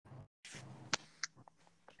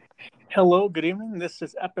Hello, good evening. This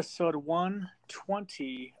is episode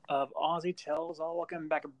 120 of Aussie Tells. All welcome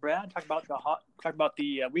back, Brad. Talk about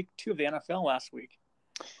the week 2 of the NFL last week.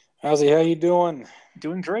 Ozzy, how you doing?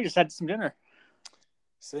 Doing great. Just had some dinner.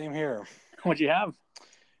 Same here. What'd you have?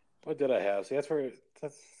 What did I have? See, that's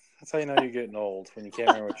how you know you're getting old when you can't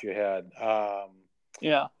remember what you had.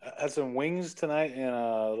 Yeah, I had some wings tonight and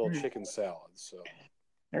a little chicken salad. So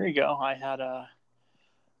there you go. I had a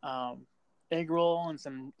egg roll and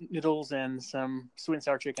some noodles and some sweet and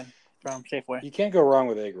sour chicken from Safeway. you can't go wrong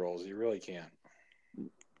with egg rolls. You really can't.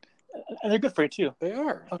 And they're good for you too. They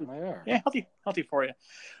are. They are. Yeah, healthy for you.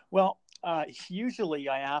 Well, usually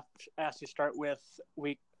I ask you to start with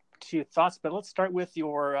week 2 thoughts, but let's start with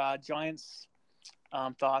your Giants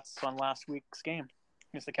thoughts on last week's game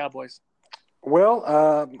against the Cowboys. Well,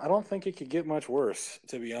 I don't think it could get much worse,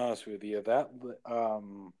 to be honest with you.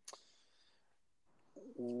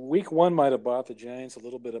 Week 1 might have bought the Giants a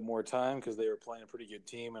little bit of more time because they were playing a pretty good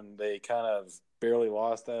team and they kind of barely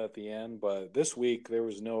lost that at the end. But this week there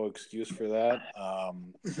was no excuse for that.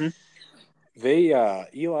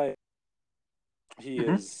 Eli,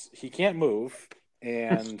 he can't move,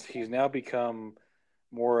 and he's now become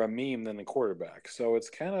more a meme than a quarterback. So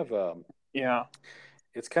it's kind of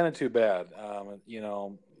it's kind of too bad.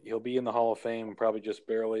 He'll be in the Hall of Fame probably just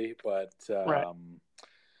barely, but Right.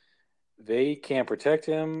 they can't protect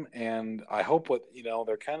him. And I hope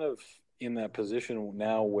they're kind of in that position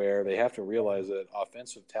now where they have to realize that the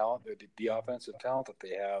offensive talent that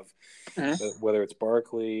they have, whether it's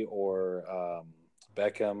Barkley or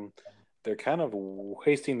Beckham, they're kind of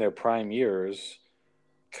wasting their prime years,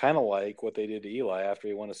 kind of like what they did to Eli after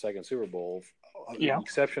he won a second Super Bowl. With the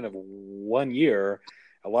exception of 1 year,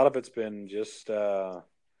 a lot of it's been just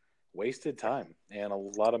wasted time and a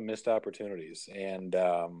lot of missed opportunities. And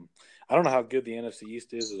I don't know how good the NFC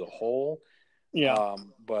East is as a whole,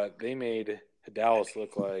 but they made Dallas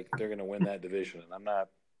look like they're going to win that division, and I'm not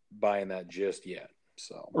buying that just yet.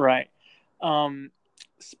 So right.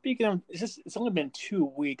 Speaking of, it's only been 2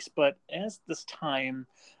 weeks, but as this time,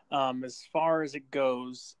 as far as it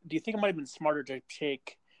goes, do you think it might have been smarter to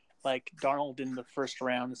take like Darnold in the first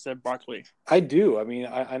round instead of Barkley? I do. I mean,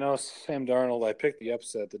 I know Sam Darnold. I picked the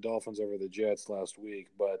upset, the Dolphins over the Jets last week,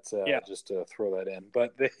 but just to throw that in.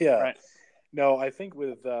 But no, I think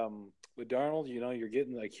with Darnold, you're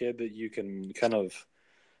getting a kid that you can kind of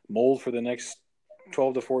mold for the next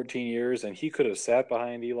 12 to 14 years, and he could have sat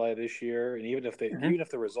behind Eli this year. And even if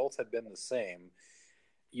the results had been the same,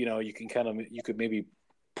 you could maybe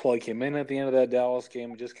plug him in at the end of that Dallas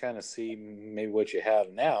game and just kind of see maybe what you have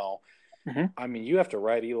now. I mean, you have to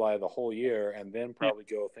ride Eli the whole year and then probably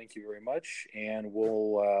go, thank you very much, and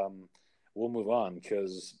we'll move on,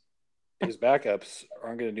 because his backups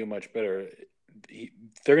aren't going to do much better.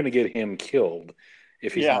 They're going to get him killed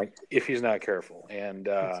if he's not careful. And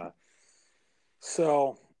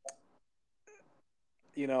so,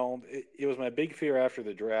 it was my big fear after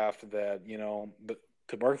the draft that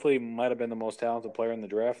Barkley might have been the most talented player in the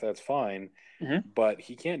draft. That's fine, but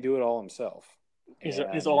he can't do it all himself. He's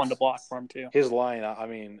all on the block for him too. His line, I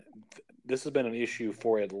mean, this has been an issue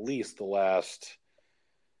for at least the last.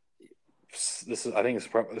 I think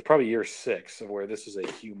it's probably year 6 of where this is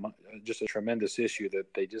just a tremendous issue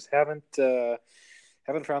that they just haven't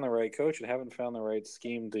found the right coach and haven't found the right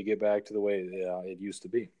scheme to get back to the way it used to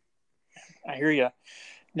be. I hear you.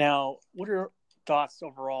 Now, what are your thoughts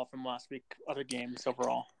overall from last week? Other games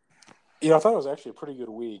overall? I thought it was actually a pretty good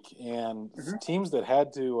week, and teams that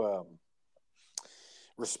had to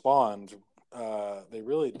respond, they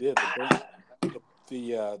really did.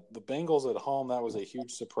 The Bengals at home, that was a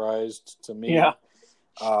huge surprise to me. Yeah.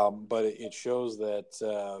 But it shows that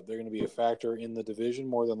they're going to be a factor in the division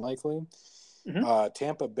more than likely.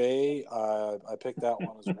 Tampa Bay, I picked that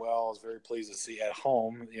one as well. I was very pleased to see at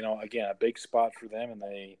home. Again, a big spot for them, and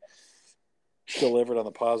they delivered on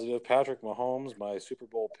the positive. Patrick Mahomes, my Super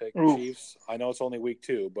Bowl pick, Chiefs. I know it's only week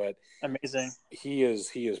 2, but amazing. He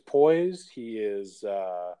is poised. He is.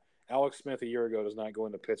 Alex Smith a year ago does not go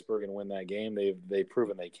into Pittsburgh and win that game. They've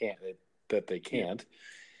proven they can't.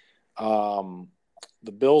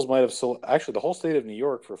 The Bills might have actually the whole state of New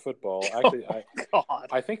York for football. Actually,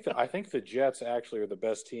 I think the Jets actually are the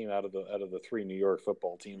best team out of the 3 New York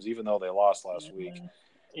football teams, even though they lost last week.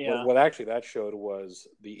 Yeah. What actually that showed was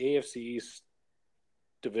the AFC East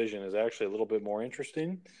division is actually a little bit more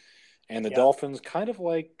interesting, and the Dolphins kind of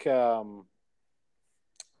like I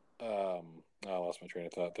lost my train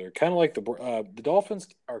of thought there. Kind of like the Dolphins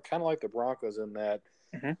are kind of like the Broncos in that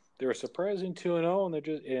they're a surprising 2-0, and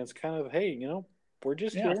it's kind of, hey, we're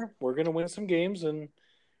just here. We're going to win some games, and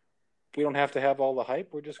we don't have to have all the hype.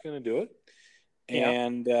 We're just going to do it.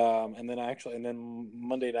 And then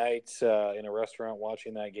Monday night in a restaurant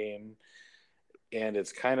watching that game, and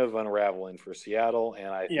it's kind of unraveling for Seattle, and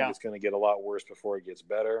I think it's going to get a lot worse before it gets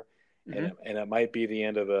better, and it might be the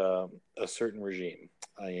end of a certain regime.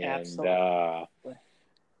 And I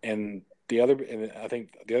think the other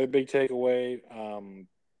big takeaway,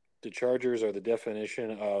 the Chargers are the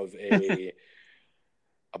definition of a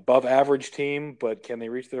above average team, but can they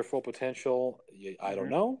reach their full potential? I don't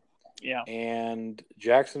know. Yeah. And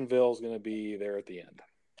Jacksonville is going to be there at the end.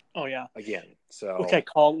 Oh yeah. Again. So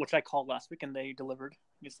which I called last week, and they delivered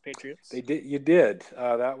against the Patriots. They did. You did.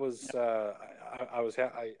 That was. I'm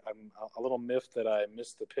a little miffed that I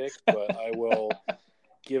missed the pick, but I will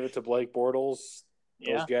give it to Blake Bortles.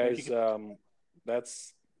 Those guys.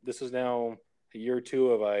 This is now a year or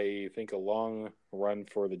two of, I think, a long run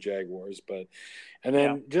for the Jaguars. And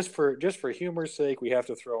then just for humor's sake, we have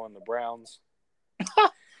to throw in the Browns.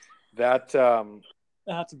 That's a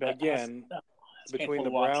bad again. Between the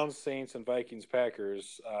Browns, Saints, and Vikings,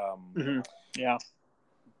 Packers,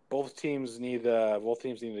 both teams need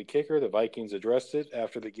a kicker. The Vikings addressed it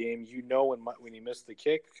after the game. When he missed the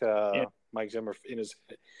kick, Mike Zimmer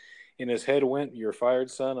in his head went, "You're fired,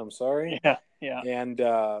 son. I'm sorry." Yeah. And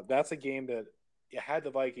that's a game that had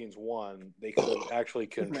the Vikings won, they could have actually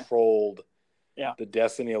controlled the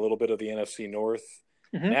destiny a little bit of the NFC North.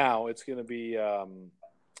 Now it's going to be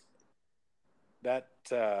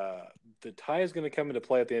the tie is going to come into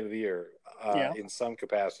play at the end of the year in some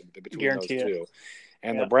capacity between those two.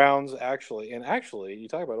 And the Browns actually, you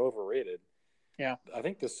talk about overrated. Yeah. I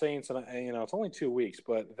think the Saints, and it's only 2 weeks,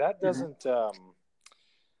 but that doesn't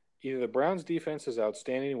either the Browns defense is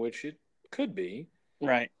outstanding, which it could be.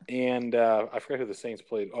 Right. And I forgot who the Saints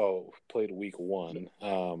played. Played week 1.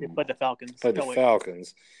 They played the Falcons.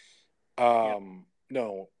 Falcons.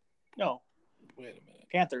 No. Wait a minute.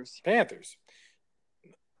 Panthers.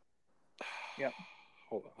 Yep.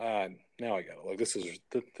 Hold on. Now I got to look. This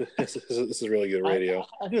is really good radio.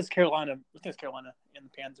 I think it's Carolina. And the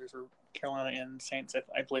Panthers, or Carolina and Saints.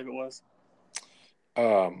 I believe it was.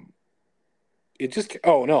 It just.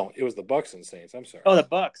 Oh no! It was the Bucs and Saints. I'm sorry. Oh, the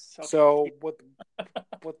Bucs. Okay. So what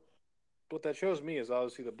that shows me is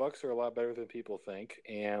obviously the Bucs are a lot better than people think,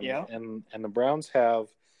 and the Browns have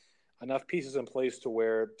enough pieces in place to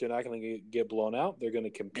where they're not going to get blown out. They're going to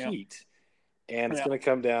compete. And it's going to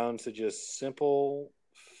come down to just simple,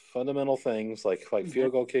 fundamental things like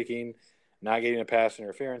field goal kicking, not getting a pass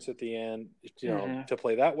interference at the end. To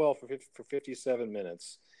play that well for 57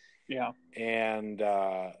 minutes. Yeah, and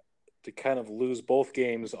to kind of lose both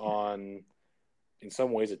games on, in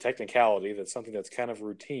some ways, a technicality that's something that's kind of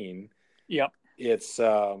routine. Yep. It's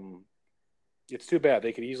too bad.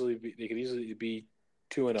 They could easily be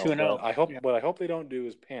 2-0. What I hope they don't do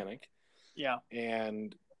is panic. Yeah.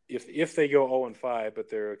 And if they go 0-5, but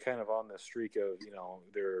they're kind of on this streak of,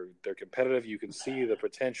 they're competitive, you can see the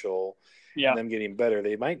potential in them getting better.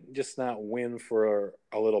 They might just not win for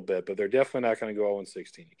a little bit, but they're definitely not going to go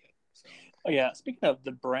 0-16 again. So. Oh yeah. Speaking of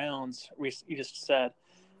the Browns, you just said,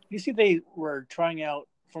 you see they were trying out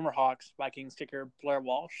former Hawks Vikings kicker Blair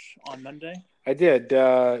Walsh on Monday. I did.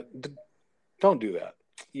 Don't do that.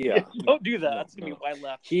 Yeah, don't do that. That's gonna be why I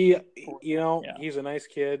left. He's a nice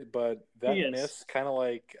kid, but that miss kind of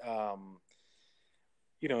like,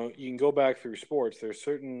 you can go back through sports. There's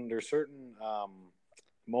certain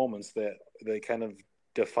moments that they kind of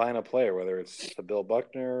define a player, whether it's a Bill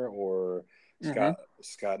Buckner or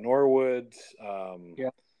Scott Norwood.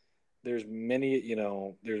 There's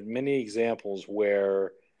many examples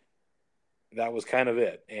where that was kind of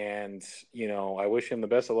it. And, I wish him the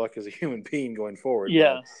best of luck as a human being going forward.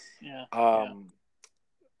 Yes.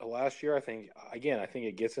 Last year, I think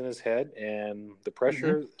it gets in his head, and the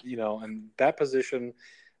pressure, and that position,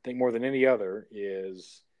 I think more than any other,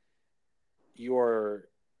 is you're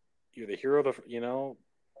the hero of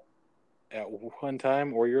at one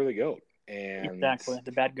time, or you're the GOAT. And exactly,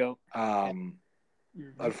 the bad GOAT.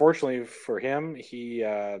 Unfortunately for him,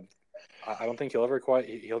 I don't think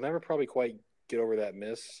he'll never probably quite get over that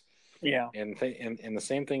miss. Yeah. And the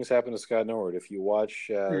same things happen to Scott Norwood. If you watch,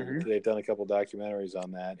 they've done a couple documentaries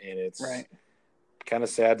on that, and it's kind of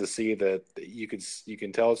sad to see that you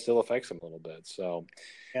can tell it still affects him a little bit. So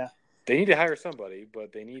they need to hire somebody,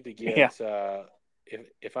 but they need to get.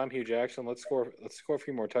 If I'm Hugh Jackson, let's score a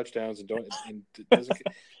few more touchdowns, and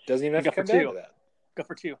doesn't even have to come down to that. Go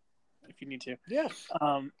for 2 if you need to. Yeah.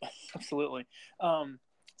 Absolutely.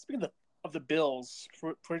 Speaking of the Bills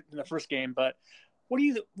for in the first game, but what are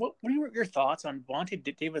your thoughts on Vontae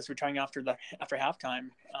Davis retiring after halftime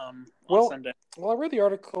on Sunday? Well, I read the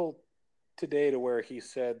article today to where he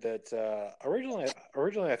said that originally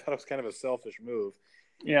I thought it was kind of a selfish move.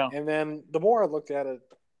 Yeah. And then the more I looked at it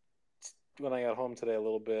when I got home today a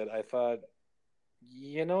little bit, I thought,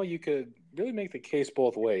 you could really make the case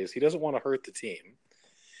both ways. He doesn't want to hurt the team.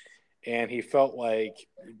 And he felt like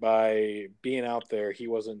by being out there, he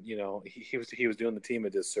wasn't, he was doing the team a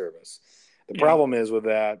disservice. The problem is with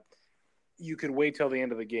that, you could wait till the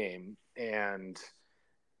end of the game, and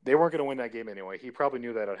they weren't going to win that game anyway. He probably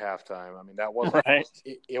knew that at halftime. I mean, that wasn't right.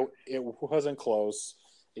 It wasn't close.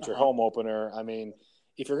 It's your home opener. I mean,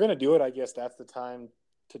 if you're going to do it, I guess that's the time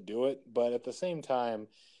to do it. But at the same time,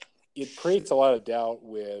 it creates a lot of doubt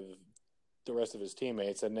with the rest of his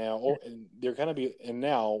teammates, and now they're going to be. And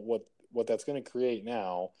now, what that's going to create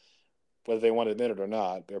now, whether they want to admit it or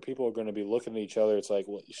not, there are people who are going to be looking at each other. It's like,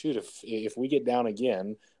 well, shoot, if we get down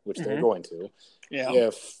again, which they're going to,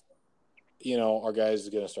 if our guys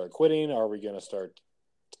are going to start quitting, are we going to start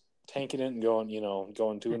tanking it and going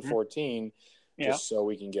 2-14, just so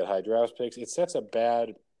we can get high draft picks? It sets a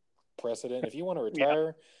bad precedent. If you want to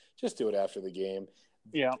retire, just do it after the game.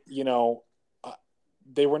 Yeah.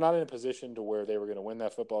 They were not in a position to where they were going to win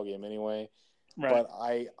that football game anyway. Right. But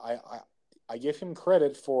I give him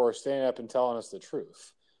credit for standing up and telling us the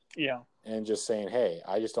truth. Yeah. And just saying, hey,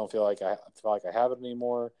 I just don't feel like I have it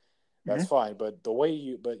anymore. That's fine. But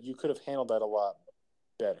you could have handled that a lot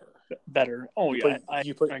better. Better. Oh,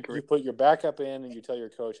 you put your backup in, and you tell your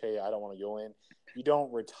coach, hey, I don't want to go in. You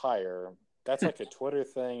don't retire. That's like a Twitter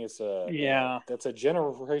thing. It's that's a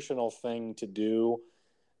generational thing to do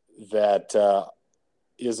that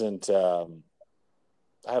isn't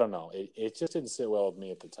I don't know. It just didn't sit well with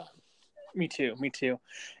me at the time. Me too.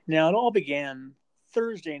 Now, it all began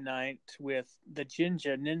Thursday night with the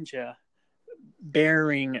Jinja Ninja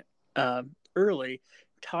bearing early,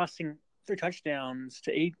 tossing 3 touchdowns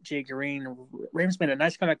to AJ Green. Rams made a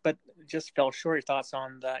nice comeback, but just fell short. Your thoughts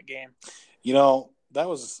on that game? That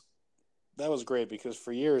was great because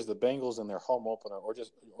for years the Bengals in their home opener or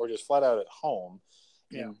just flat out at home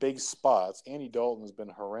in big spots, Andy Dalton has been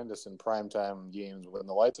horrendous in primetime games when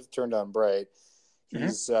the lights have turned on bright.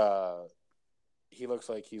 He looks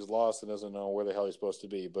like he's lost and doesn't know where the hell he's supposed to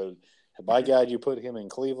be. But by God, you put him in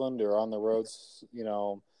Cleveland or on the roads,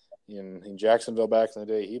 in Jacksonville back in the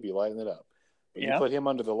day, he'd be lighting it up. But you put him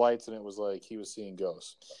under the lights, and it was like he was seeing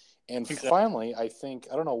ghosts. And finally, I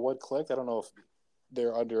don't know what clicked. I don't know if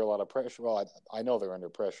they're under a lot of pressure. Well, I know they're under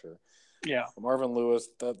pressure. Yeah. Marvin Lewis,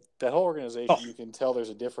 that whole organization, you can tell there's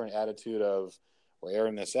a different attitude of we're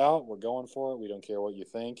airing this out, we're going for it, we don't care what you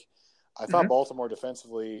think. I thought Baltimore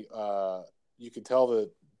defensively, you could tell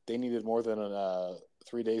that they needed more than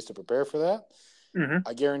 3 days to prepare for that.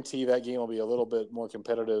 I guarantee that game will be a little bit more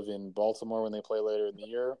competitive in Baltimore when they play later in the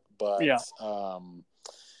year. But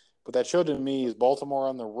what that showed to me is Baltimore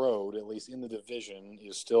on the road, at least in the division,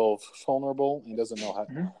 is still vulnerable and doesn't know how.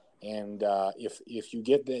 And if you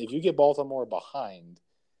get Baltimore behind,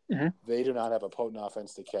 they do not have a potent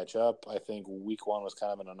offense to catch up. I think Week 1 was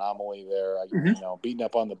kind of an anomaly there. Beating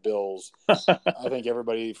up on the Bills. I think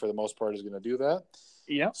everybody, for the most part, is going to do that.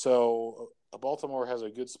 Yeah. So Baltimore has a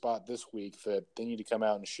good spot this week that they need to come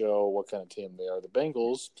out and show what kind of team they are. The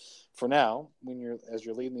Bengals, for now, as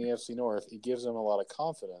you're leading the AFC North, it gives them a lot of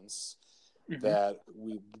confidence that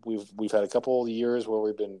we've had a couple of years where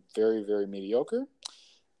we've been very, very mediocre,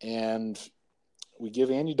 and we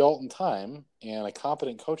give Andy Dalton time and a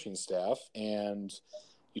competent coaching staff, and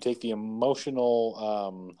you take the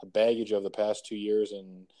emotional baggage of the past 2 years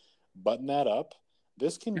and button that up.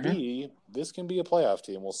 This can be a playoff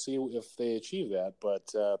team. We'll see if they achieve that.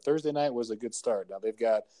 But Thursday night was a good start. Now they've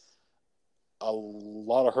got a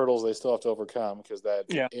lot of hurdles they still have to overcome because that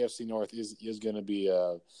AFC North is going to be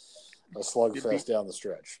a slugfest down the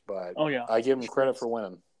stretch. But I give them credit for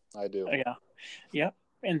winning. I do. Yeah.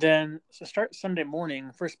 And then start Sunday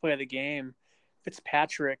morning, first play of the game,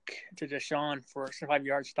 Fitzpatrick to Deshaun for 75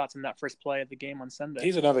 yards. Thoughts on that first play of the game on Sunday?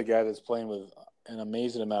 He's another guy that's playing with an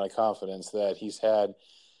amazing amount of confidence that he's had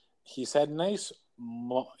nice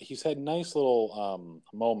little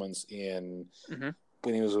moments in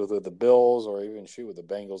when he was with the Bills or even with the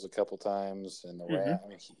Bengals a couple times and the Rams. I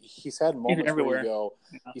mean, he's had moments where you go.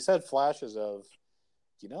 He's had flashes of,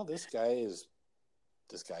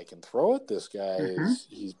 this guy can throw it. This guy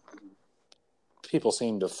people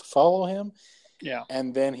seem to follow him. Yeah.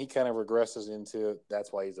 And then he kind of regresses into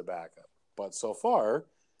that's why he's a backup. But so far,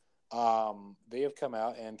 they have come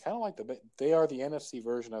out and kind of like they are the NFC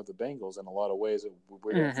version of the Bengals in a lot of ways. We're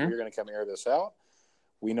going to come air this out.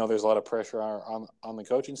 We know there's a lot of pressure on the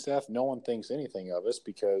coaching staff. No one thinks anything of us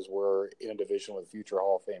because we're in a division with future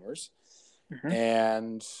Hall of Famers.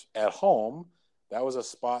 And at home, that was a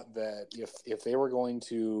spot that if they were going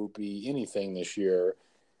to be anything this year,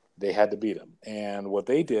 they had to beat them. And what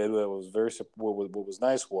they did, what was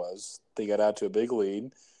nice was they got out to a big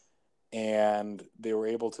lead, and they were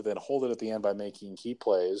able to then hold it at the end by making key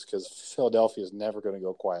plays because Philadelphia is never going to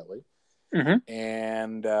go quietly. Mm-hmm.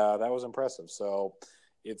 And that was impressive. So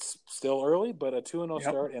it's still early, but a 2-0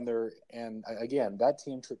 start, and again, that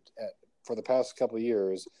team for the past couple of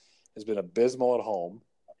years has been abysmal at home.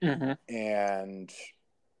 Mm-hmm. And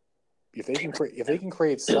if they can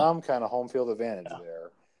create some kind of home field advantage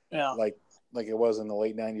there, like it was in the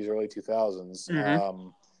late 90s, early 2000s,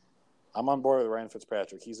 I'm on board with Ryan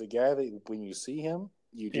Fitzpatrick. He's a guy that when you see him,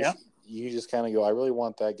 you just kind of go, I really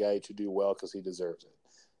want that guy to do well because he deserves it.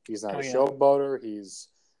 He's not a showboater. He's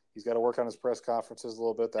got to work on his press conferences a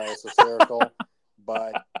little bit. That was hysterical.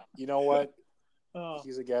 But you know what?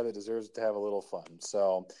 He's a guy that deserves to have a little fun.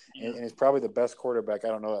 So, and he's probably the best quarterback. I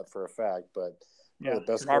don't know that for a fact, but the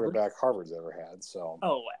best quarterback Harvard's ever had. So,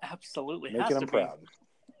 absolutely, making him proud.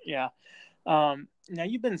 Yeah. Now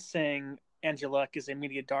you've been saying Andrew Luck is a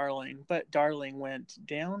media darling, but Darling went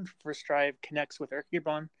down. First drive connects with Eric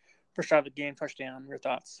Ebron. First drive of the game, touchdown. Your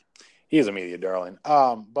thoughts? He is a media darling.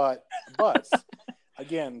 But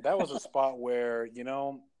again, that was a spot where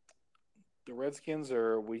the Redskins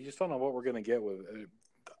we just don't know what we're going to get with it.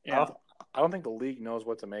 I don't think the league knows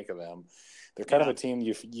what to make of them. They're kind of a team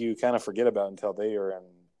you kind of forget about until they are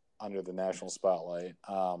under the national spotlight.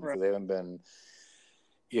 They haven't been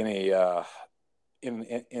in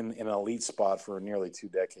an elite spot for nearly 2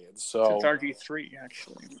 decades. So it's RG3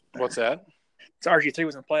 actually. What's that? It's RG3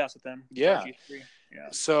 was in the playoffs with them. Yeah. RG3. Yeah.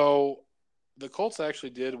 So the Colts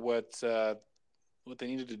actually did what they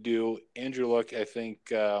needed to do. Andrew Luck, I think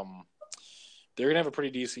they're gonna have a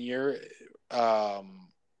pretty decent year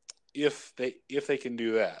if they can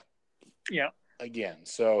do that. Yeah. Again,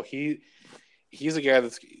 so he's a guy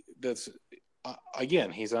that's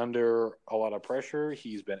again, he's under a lot of pressure.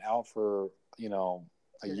 He's been out for a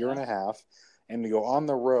year and a half, and to go on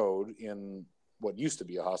the road in what used to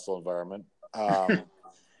be a hostile environment.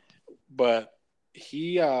 But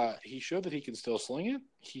he showed that he can still sling it.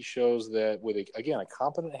 He shows that with a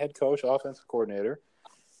competent head coach, offensive coordinator,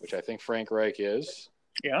 which I think Frank Reich is.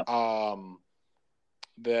 Yeah.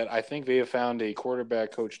 That I think they have found a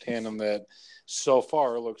quarterback coach tandem that so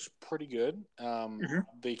far looks pretty good. The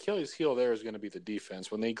Achilles heel there is going to be the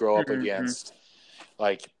defense when they grow up against,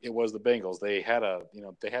 like it was the Bengals. They had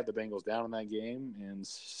the Bengals down in that game, and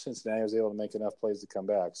Cincinnati was able to make enough plays to come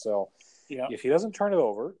back. So if he doesn't turn it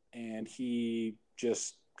over and he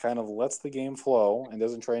just kind of lets the game flow and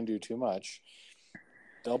doesn't try and do too much,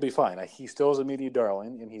 they'll be fine. He still is a media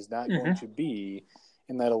darling, and he's not going to be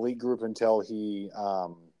in that elite group until he,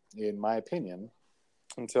 in my opinion,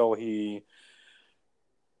 until he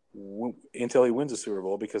wins a Super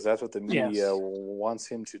Bowl, because that's what the media wants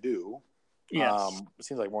him to do. Yes. It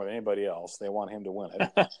seems like more than anybody else, they want him to win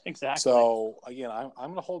it. Exactly. So again, I'm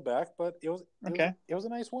going to hold back, but it was a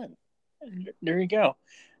nice win. There you go.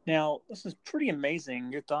 Now, this is pretty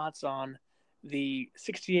amazing. Your thoughts on the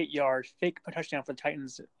 68-yard fake touchdown for the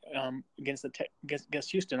Titans against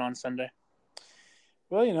Houston on Sunday?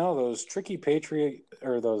 Well, those tricky Patriot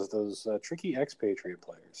or those tricky expatriate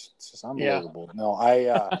players. It's just unbelievable. Yeah. No,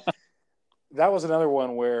 that was another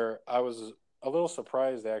one where I was a little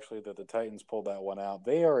surprised actually that the Titans pulled that one out.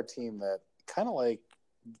 They are a team that kind of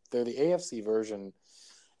they're the AFC version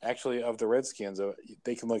actually of the Redskins.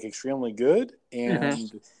 They can look extremely good,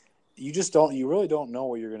 and you really don't know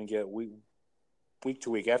what you're going to get week to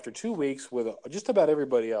week. After 2 weeks with just about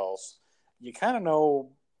everybody else, you kind of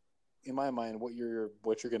know, in my mind, what you're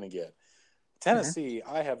going to get. Tennessee,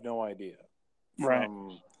 I have no idea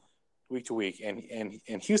from week to week, and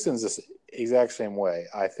Houston's this exact same way.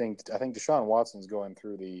 I think Deshaun Watson's going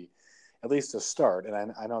through at least to start, and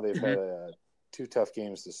I know they've had 2 tough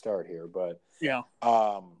games to start here, but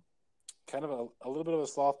kind of a little bit of a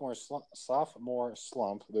sophomore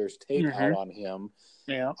slump. There's tape out on him,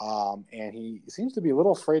 and he seems to be a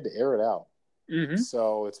little afraid to air it out.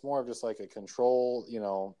 So it's more of just like a controlled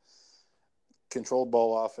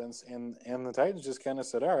ball offense, and the Titans just kind of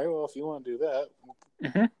said, all right, well, if you want to do that,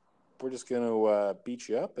 we're just going to beat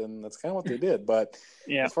you up, and that's kind of what they did. But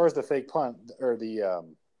as far as the fake punt or the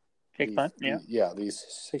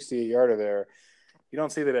 68-yarder there, you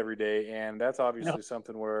don't see that every day, and that's obviously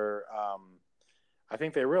something where I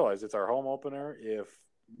think they realize it's our home opener. If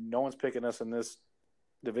no one's picking us in this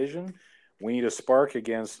division, we need a spark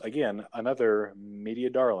against, again, another media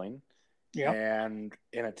darling. And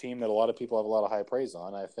in a team that a lot of people have a lot of high praise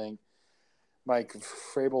on. I think Mike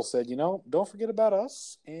Vrabel said, don't forget about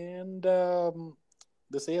us, and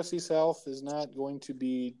this AFC South is not going to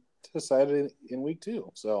be decided in week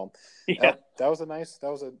 2. So that was a nice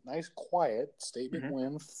quiet statement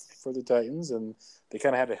win for the Titans, and they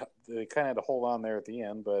kind of had to hold on there at the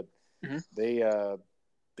end, but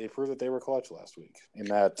they proved that they were clutch last week in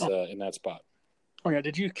that spot. Oh yeah,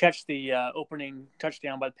 did you catch the opening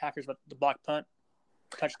touchdown by the Packers with the block punt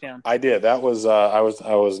touchdown? I did. That was I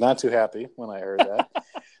was not too happy when I heard that,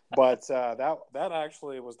 but that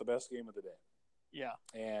actually was the best game of the day. Yeah,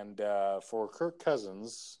 and for Kirk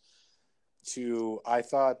Cousins I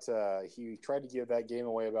thought he tried to give that game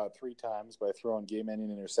away about 3 times by throwing game-ending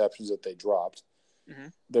interceptions that they dropped. Mm-hmm.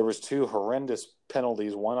 There was 2 horrendous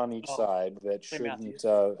penalties, one on each side that shouldn't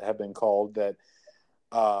have been called. That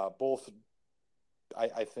both,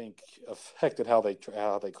 I think, affected how they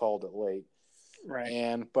called it late.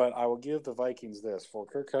 Right. But I will give the Vikings this: for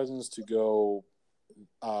Kirk Cousins to go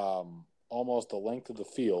almost the length of the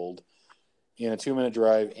field in a 2-minute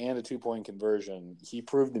drive and a 2-point conversion, he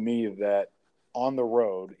proved to me that on the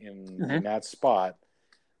road in that spot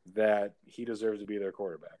that he deserves to be their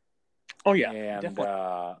quarterback. Oh yeah, and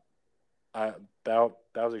definitely. That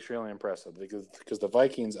was extremely impressive because the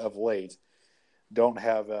Vikings of late don't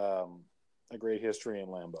have a great history in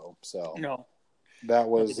Lambeau. So no, that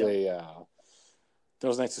was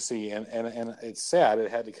nice to see, and it's sad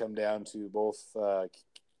it had to come down to both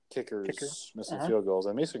kickers missing field goals.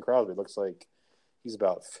 And Mason Crosby looks like he's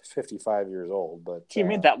about 55 years old, but he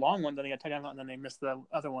made that long one, then he got tied out, and then they missed the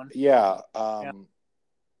other one. Yeah,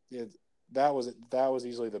 that was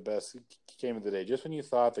easily the best game of the day. Just when you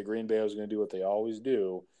thought the Green Bay was going to do what they always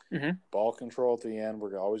do, ball control at the end,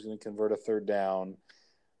 we're always going to convert a third down.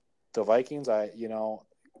 The Vikings,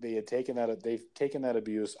 they've taken that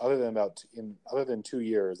abuse other than 2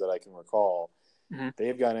 years that I can recall.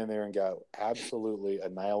 They've gone in there and got absolutely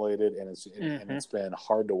annihilated, and it's been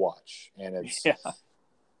hard to watch. And it's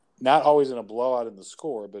not always in a blowout in the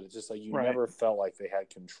score, but it's just like you never felt like they had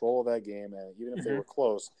control of that game, and even if they were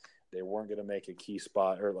close, they weren't going to make a key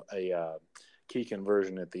spot or a key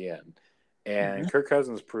conversion at the end. And Kirk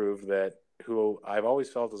Cousins proved that, who I've always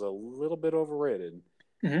felt is a little bit overrated.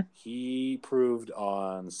 He proved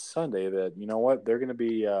on Sunday that, you know what, they're going to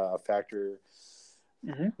be a factor.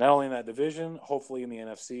 Not only in that division, hopefully in the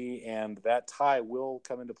NFC, and that tie will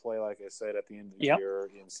come into play, like I said, at the end of the year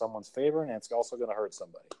in someone's favor, and it's also going to hurt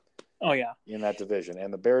somebody. Oh yeah, in that division,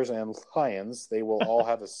 and the Bears and Lions, they will all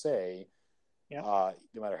have a say. No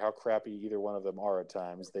matter how crappy either one of them are at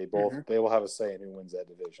times, they will have a say in who wins that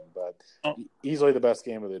division. But easily the best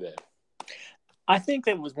game of the day. I think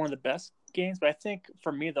that was one of the best games, but I think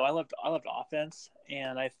for me though, I loved offense,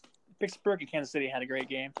 and Pittsburgh and Kansas City had a great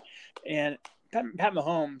game, and Pat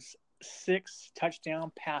Mahomes 6 touchdown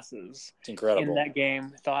passes. It's incredible in that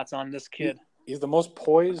game. Thoughts on this kid? He's the most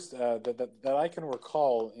poised that I can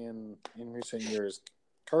recall in recent years.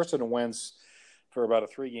 Carson Wentz, for about a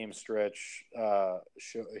 3-game stretch,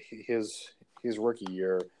 his rookie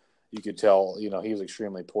year, you could tell, he was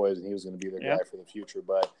extremely poised and he was going to be the guy for the future.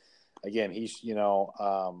 But again, he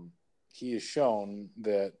has shown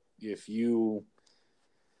that if you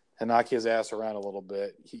knock his ass around a little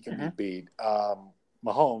bit, he can be beat.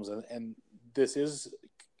 Mahomes, and this is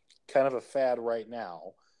kind of a fad right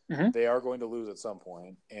now. They are going to lose at some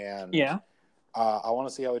point, and I want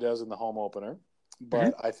to see how he does in the home opener.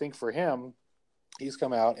 But I think for him, he's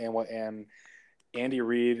come out, and Andy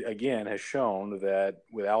Reid again has shown that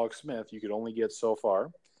with Alex Smith, you could only get so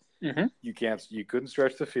far. You couldn't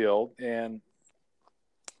stretch the field, and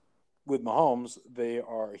with Mahomes,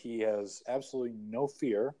 he has absolutely no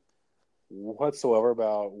fear whatsoever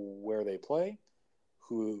about where they play,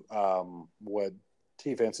 what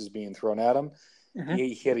defense is being thrown at him.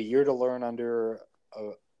 He had a year to learn under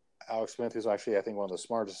Alex Smith, who's actually, I think, one of the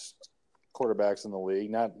smartest quarterbacks in the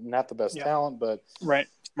league. Not the best talent, but smart.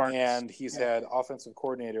 And he's had offensive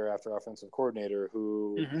coordinator after offensive coordinator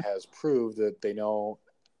who has proved that they know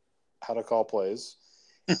how to call plays.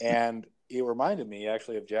 And it reminded me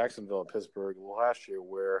actually of Jacksonville at Pittsburgh last year,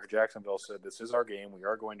 where Jacksonville said, "This is our game. We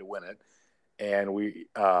are going to win it." And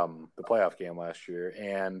the playoff game last year,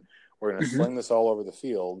 and we're going to sling this all over the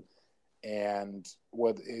field. And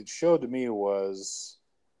what it showed to me was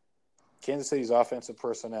Kansas City's offensive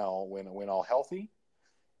personnel, when all healthy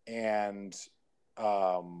and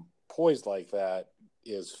poised like that,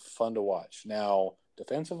 is fun to watch. Now,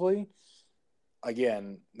 defensively,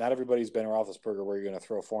 again, not everybody's Ben Roethlisberger where you're going to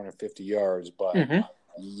throw 450 yards, but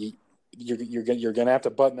you're going to have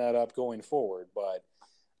to button that up going forward. But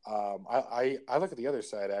I look at the other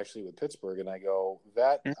side actually with Pittsburgh, and I go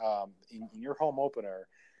that in your home opener,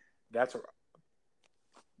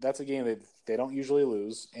 that's a game that they don't usually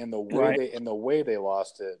lose, and the way they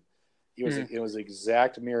lost it, it was the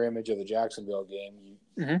exact mirror image of the Jacksonville game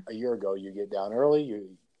a year ago. You get down early,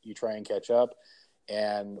 you try and catch up,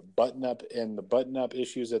 and the button up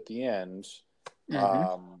issues at the end,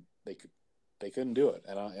 they couldn't do it,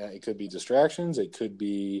 and it could be distractions, it could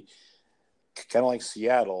be kind of like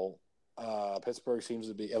Seattle. Pittsburgh seems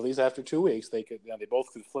to be, at least after 2 weeks, they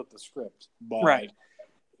both could flip the script, but it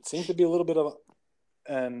seems to be a little bit of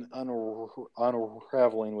an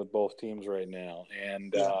unraveling with both teams right now.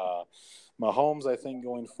 And Mahomes, I think,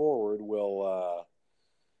 going forward, will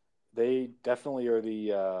they definitely are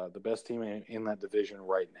the best team in that division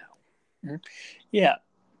right now. Yeah,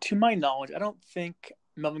 to my knowledge, I don't think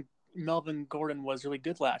Melvin Gordon was really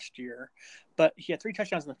good last year, but he had 3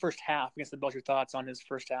 touchdowns in the first half against the Bills. Your thoughts on his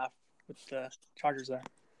first half with the Chargers there?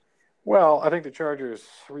 Well, I think the Chargers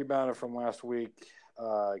rebounded from last week,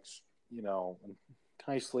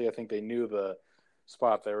 nicely. I think they knew the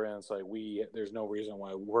spot they're in. It's like there's no reason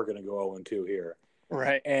why we're going to go 0-2 here.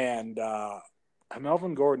 Right. And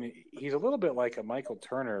Melvin Gordon, he's a little bit like a Michael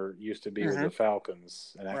Turner used to be with the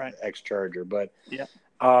Falcons, an ex-Charger, but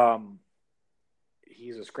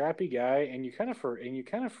he's a scrappy guy, and you kind of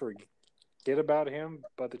forget about him.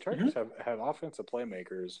 But the Chargers have offensive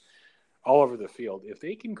playmakers all over the field. If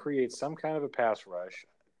they can create some kind of a pass rush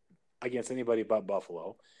against anybody but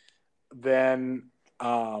Buffalo, then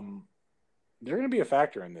they're going to be a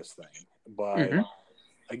factor in this thing. But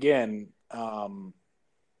again,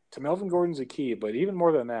 to Melvin Gordon's a key. But even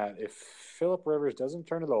more than that, if Phillip Rivers doesn't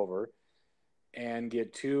turn it over and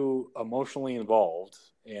get too emotionally involved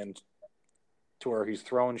and to where he's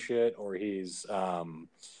throwing shit or he's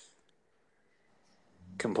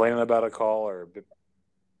complaining about a call or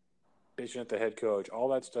bitching at the head coach, all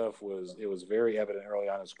that stuff was very evident early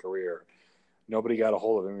on in his career. Nobody got a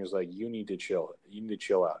hold of him. He was like, you need to chill. You need to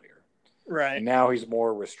chill out here. Right. And now he's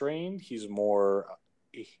more restrained. He's more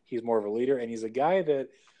of a leader. And he's a guy that,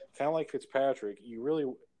 kind of like Fitzpatrick,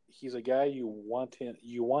 he's a guy you want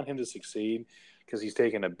him to succeed because he's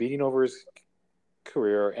taken a beating over his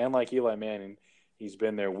career. And like Eli Manning, he's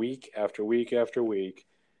been there week after week after week.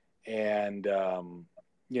 And,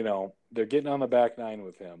 they're getting on the back nine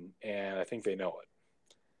with him. And I think they know it.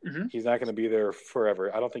 He's not going to be there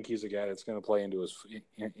forever. I don't think he's a guy that's going to play into his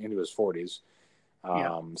 40s.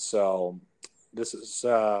 So this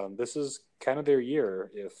is kind of their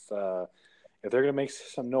year. If they're going to make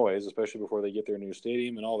some noise, especially before they get their new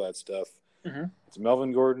stadium and all that stuff, it's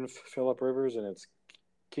Melvin Gordon, Phillip Rivers, and it's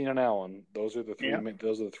Keenan Allen. Those are the three.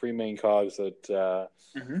 Those are the 3 main cogs that are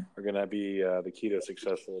going to be the key to a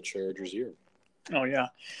successful Chargers year. Oh yeah,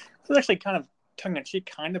 it's actually kind of tongue in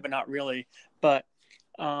cheek, kind of, but not really. But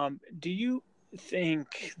do you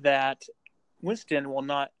think that Winston will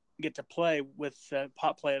not get to play with the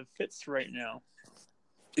pop play of Fitz right now?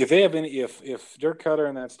 If they have if Dirk Cutter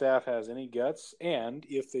and that staff has any guts, and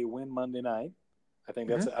if they win Monday night, I think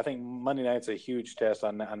I think Monday night's a huge test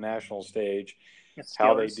on a national stage.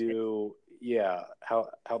 How they do, how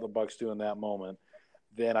the Bucs do in that moment.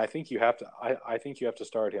 Then I think you have to. I think you have to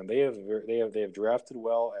start him. They have drafted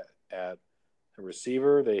well at a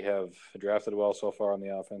receiver. They have drafted well so far on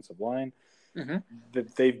the offensive line.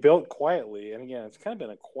 That they've built quietly, and again, it's kind of been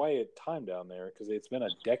a quiet time down there because it's been a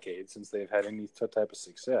decade since they've had any type of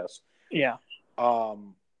success. Yeah.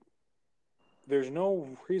 There's no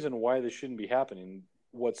reason why this shouldn't be happening.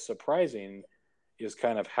 What's surprising is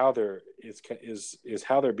kind of how they're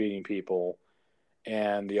how they're beating people,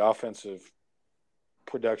 and the offensive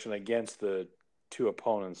production against the 2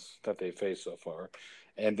 opponents that they faced so far,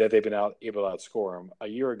 and that they've been able to outscore them. A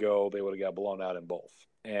year ago, they would have got blown out in both,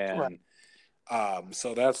 and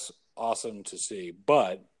so that's awesome to see.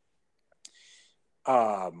 But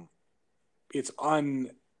it's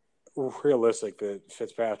unrealistic that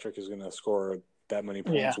Fitzpatrick is going to score that many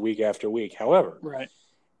points week after week. However,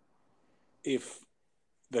 if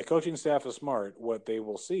the coaching staff is smart, what they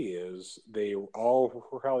will see is they all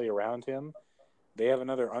rally around him. They have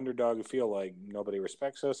another underdog who feel like nobody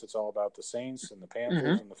respects us. It's all about the Saints and the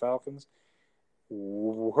Panthers and the Falcons.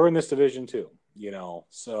 We're in this division too,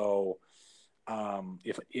 So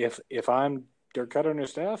if I'm Dirk Cutter and his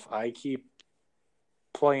staff, I keep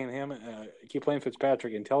playing him, keep playing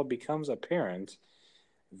Fitzpatrick until it becomes apparent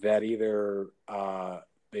that either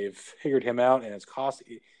they've figured him out and it's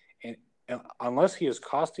and unless he is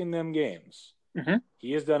costing them games,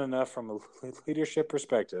 he has done enough from a leadership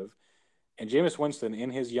perspective. And Jameis Winston, in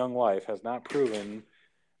his young life, has not proven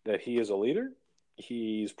that he is a leader.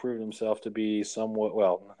 He's proven himself to be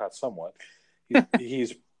not somewhat.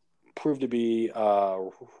 He's proved to be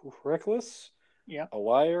reckless, Yeah. a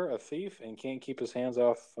liar, a thief, and can't keep his hands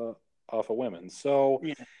off of women. So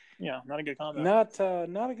not a good combo.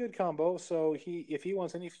 Not a good combo. So if he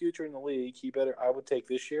wants any future in the league, I would take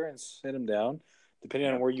this year and sit him down.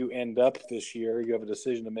 Depending on where you end up this year, you have a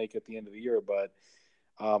decision to make at the end of the year. But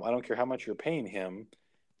I don't care how much you're paying him.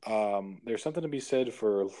 There's something to be said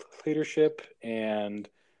for leadership, and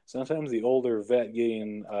sometimes the older vet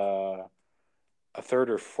getting a third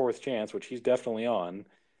or fourth chance, which he's definitely on,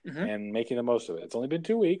 and making the most of it. It's only been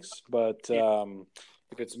 2 weeks, but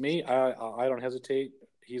if it's me, I don't hesitate.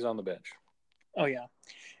 He's on the bench. Oh yeah.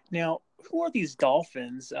 Now, who are these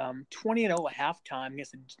Dolphins? 20-0 at halftime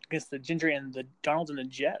against the Ginger and the Donalds and the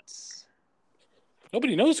Jets.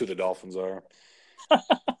 Nobody knows who the Dolphins are.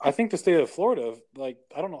 I think the state of Florida, I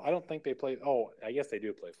don't know. I don't think they play. Oh, I guess they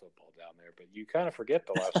do play football down there, but you kind of forget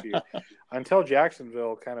the last few. Until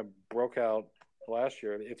Jacksonville kind of broke out last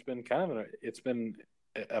year, it's been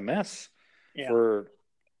a mess for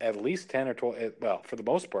at least 10 or 12. Well, for the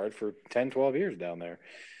most part, for 10, 12 years down there.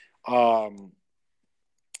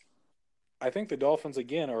 I think the Dolphins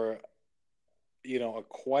again are, a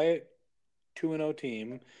quiet 2-0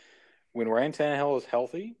 team. When Ryan Tannehill is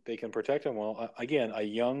healthy, they can protect him well. Again, a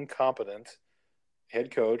young, competent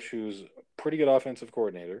head coach who's a pretty good offensive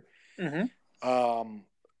coordinator. The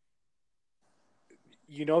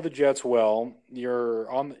Jets well.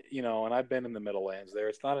 You're on, and I've been in the Meadowlands there.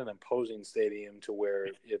 It's not an imposing stadium to where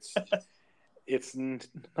it's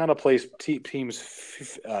not a place teams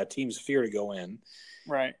fear to go in.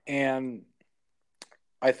 Right. And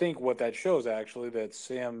I think what that shows actually that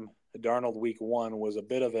Sam Darnold week 1 was a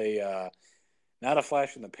bit of not a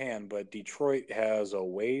flash in the pan, but Detroit has a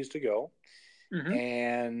ways to go.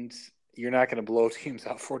 And you're not going to blow teams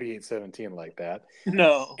out 48-17 like that.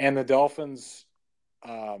 No. And the Dolphins,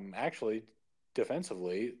 actually,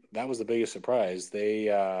 defensively, that was the biggest surprise. They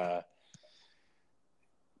got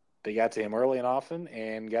to him early and often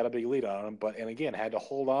and got a big lead on him, and again, had to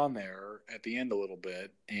hold on there at the end a little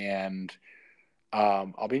bit. And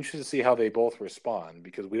I'll be interested to see how they both respond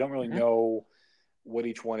because we don't really know what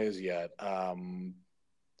each one is yet.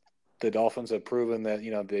 The Dolphins have proven that,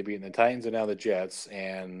 they've beaten the Titans and now the Jets,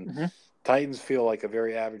 and Titans feel like a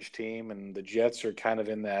very average team, and the Jets are kind of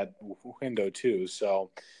in that window too.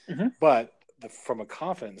 So, but from a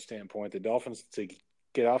confidence standpoint, the Dolphins to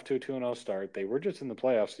get off to a 2-0 start, they were just in the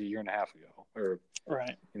playoffs a year and a half ago, or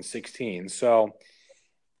in 16. So,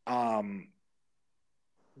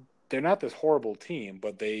 they're not this horrible team,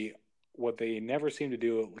 but what they never seem to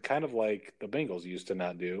do, kind of like the Bengals used to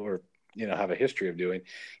not do, or have a history of doing,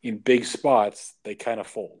 in big spots, they kind of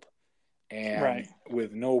fold. And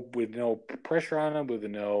with no pressure on them, with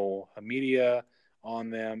no media on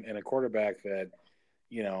them, and a quarterback that,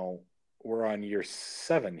 we're on year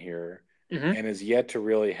 7 here, and is yet to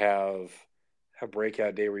really have a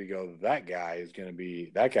breakout day where you go, that guy's going to be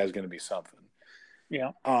something.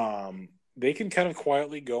 Yeah. They can kind of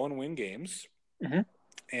quietly go and win games,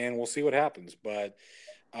 and we'll see what happens. But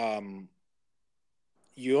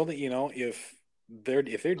if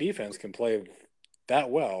their defense can play that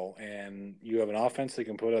well, and you have an offense that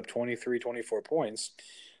can put up 23, 24 points,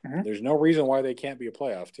 there's no reason why they can't be a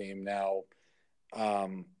playoff team. Now,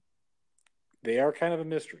 they are kind of a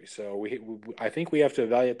mystery. So I think we have to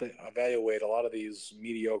evaluate a lot of these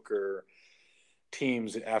mediocre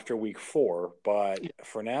teams after week 4. But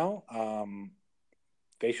for now,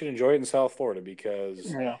 they should enjoy it in South Florida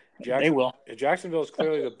because they will. Jacksonville is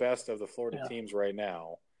clearly the best of the Florida teams right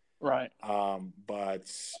now. Right. But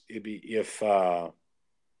it'd be if all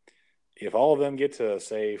of them get to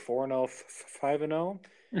say 4-0, 5-0,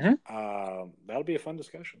 that'll be a fun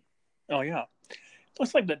discussion. Oh yeah,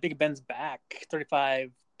 looks like that Big Ben's back.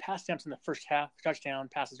 35 pass attempts in the first half, touchdown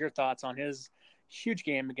passes. Your thoughts on his huge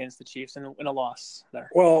game against the Chiefs and a loss there?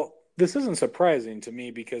 Well, this isn't surprising to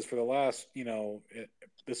me because for the last,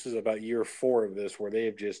 this is about year 4 of this where they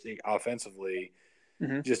have just offensively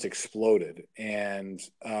just exploded, and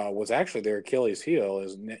was actually their Achilles heel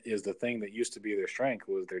is the thing that used to be their strength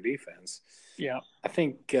was their defense. Yeah, I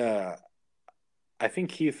think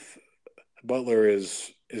Keith Butler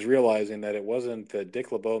is realizing that it wasn't that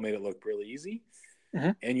Dick LeBeau made it look really easy,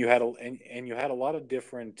 and you had a lot of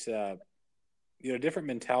different different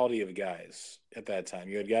mentality of guys at that time.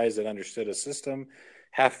 You had guys that understood a system.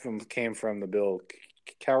 Half of them came from the Bill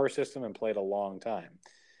Cowher system and played a long time.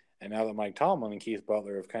 And now that Mike Tomlin and Keith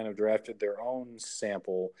Butler have kind of drafted their own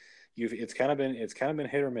sample, it's kind of been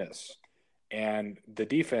hit or miss. And the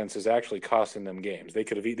defense is actually costing them games. They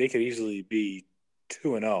could easily be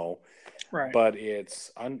 2-0, right? But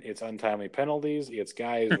it's untimely penalties. It's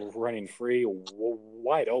guys running free,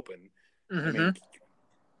 wide open. I mean,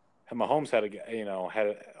 Mahomes had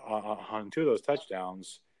on two of those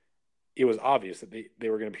touchdowns, it was obvious that they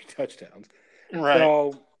were going to be touchdowns. Right.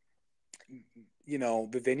 So,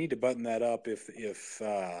 that they need to button that up if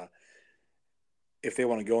they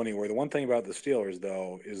want to go anywhere. The one thing about the Steelers,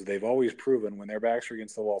 though, is they've always proven when their backs are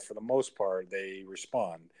against the wall, for the most part, they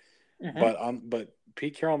respond. Mm-hmm. But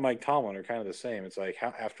Pete Carroll and Mike Tomlin are kind of the same. It's like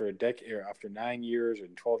after a decade, after 9 years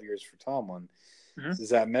and 12 years for Tomlin, mm-hmm. does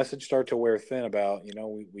that message start to wear thin about,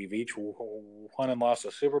 we've each won and lost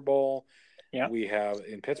a Super Bowl. Yeah. We have,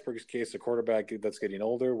 in Pittsburgh's case, a quarterback that's getting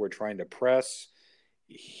older. We're trying to press.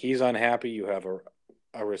 He's unhappy. You have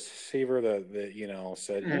a receiver that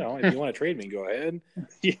said, mm-hmm. If you want to trade me, go ahead.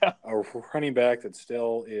 Yeah. A running back that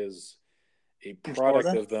still is a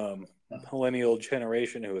product of the millennial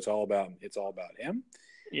generation who it's all about him.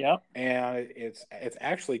 Yeah. And it's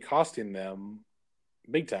actually costing them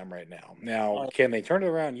big time right now. Now, can they turn it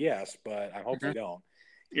around? Yes, but I hope mm-hmm. they don't.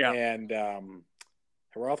 Yeah. And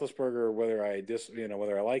Roethlisberger,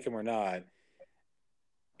 whether I like him or not,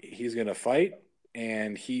 he's going to fight,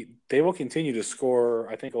 and they will continue to score,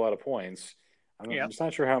 I think, a lot of points. I'm just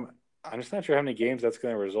not sure how many games that's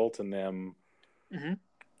going to result in them mm-hmm.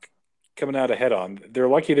 coming out ahead on. They're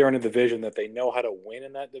lucky they're in a division that they know how to win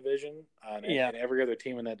in that division. And every other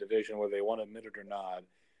team in that division, whether they want to admit it or not,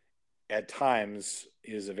 at times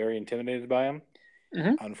is very intimidated by them.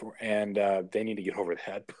 Mm-hmm. And they need to get over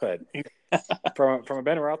that. But from a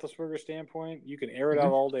Ben Roethlisberger standpoint, you can air it mm-hmm.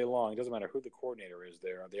 out all day long. It doesn't matter who the coordinator is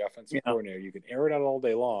there, the offensive coordinator. You can air it out all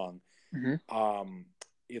day long. Mm-hmm.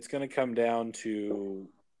 It's going to come down to,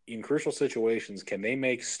 in crucial situations, can they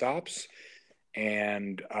make stops?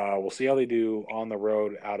 And we'll see how they do on the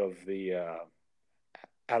road out of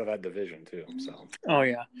that division too. So. Oh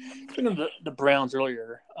yeah. Speaking of the Browns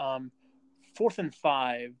earlier, 4th and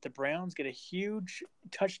 5, the Browns get a huge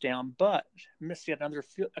touchdown, but missed yet another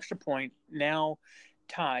extra point. Now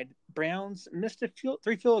tied. Browns missed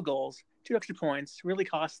 3 field goals, 2 extra points. Really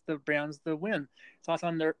cost the Browns the win. Thoughts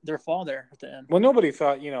on their fall there at the end? Well, nobody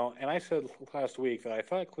thought, and I said last week that I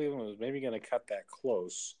thought Cleveland was maybe going to cut that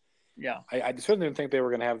close. Yeah. I certainly didn't think they were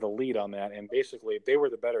going to have the lead on that, and basically they were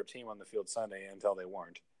the better team on the field Sunday until they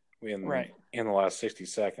weren't in the last 60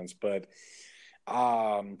 seconds. But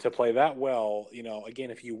to play that well, again,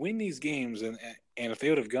 if you win these games and if they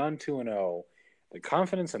would have gone 2-0, the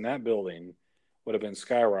confidence in that building would have been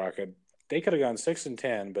skyrocketed. They could have gone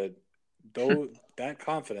 6-10, but that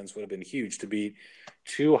confidence would have been huge to beat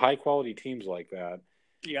 2 high quality teams like that.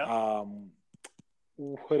 Yeah.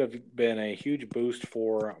 Would have been a huge boost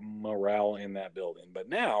for morale in that building. But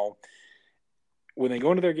now, when they go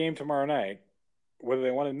into their game tomorrow night, whether they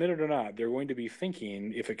want to admit it or not, they're going to be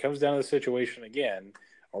thinking, if it comes down to the situation again,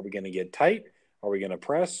 are we going to get tight? Are we going to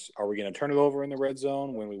press? Are we going to turn it over in the red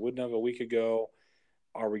zone when we wouldn't have a week ago?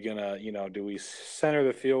 Are we going to, do we center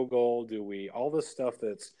the field goal? All this stuff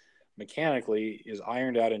that's mechanically is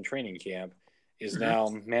ironed out in training camp is mm-hmm. now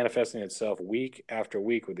manifesting itself week after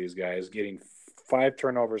week with these guys, getting 5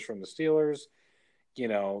 turnovers from the Steelers,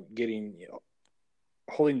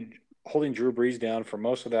 holding Drew Brees down for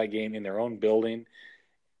most of that game in their own building.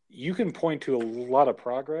 You can point to a lot of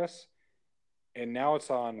progress, and now it's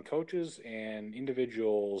on coaches and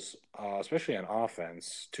individuals, especially on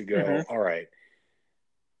offense, to go, mm-hmm. all right,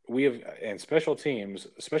 and special teams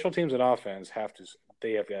and offense have got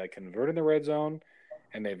to convert in the red zone,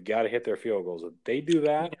 and they've got to hit their field goals. If they do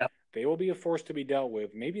that, they will be a force to be dealt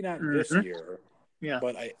with. Maybe not mm-hmm. this year,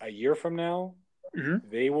 but a year from now, mm-hmm.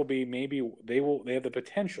 they have the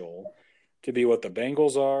potential to be what the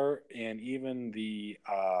Bengals are, and even the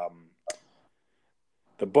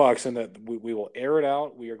Bucks, and that we will air it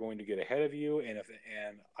out. We are going to get ahead of you, and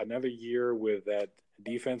another year with that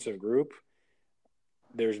defensive group,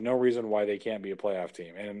 there's no reason why they can't be a playoff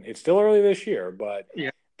team. And it's still early this year, but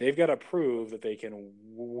they've got to prove that they can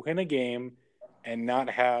win a game and not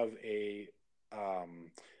have a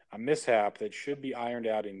mishap that should be ironed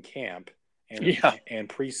out in camp and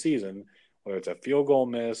preseason, whether it's a field goal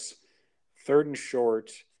miss, 3rd and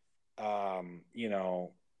short, learning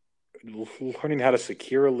how to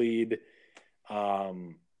secure a lead.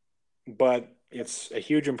 But it's a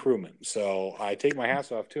huge improvement. So I take my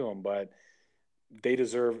hats off to them, but they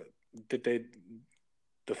deserve that.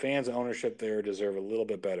 The fans and ownership there deserve a little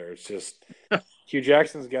bit better. It's just Hugh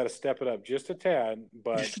Jackson's got to step it up just a tad,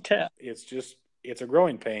 but it's a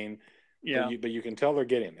growing pain. Yeah, but you can tell they're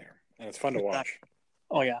getting there, and it's fun to watch.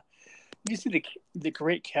 Oh yeah, did you see the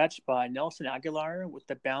great catch by Nelson Aguilar with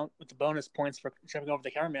the bonus points for jumping over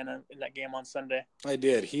the cameraman in that game on Sunday? I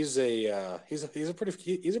did. He's a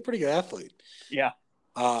pretty good athlete. Yeah.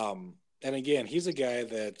 And again, he's a guy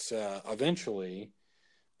that eventually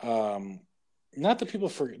not that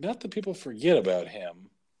people forget about him.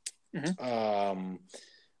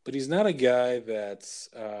 But he's not a guy that's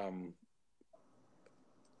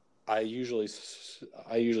I usually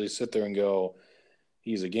sit there and go,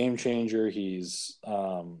 he's a game changer. He's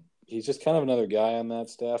just kind of another guy on that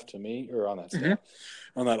staff to me, or on that staff,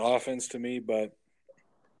 on that offense to me. But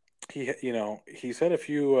he's had a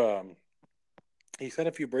few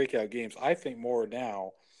breakout games. I think more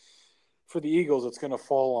now for the Eagles, it's going to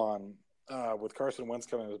fall on with Carson Wentz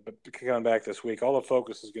coming back this week. All the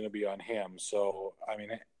focus is going to be on him. So I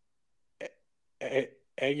mean,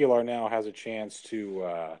 Aguilar now has a chance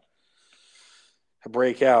to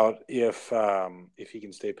break out if he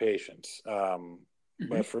can stay patient.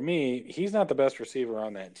 But for me, he's not the best receiver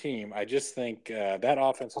on that team. I just think that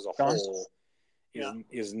offense as a whole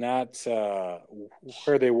is not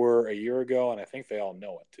where they were a year ago, and I think they all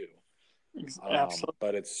know it too. Absolutely.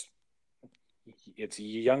 But it's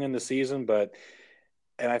young in the season,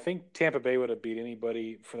 and I think Tampa Bay would have beat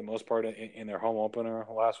anybody for the most part in their home opener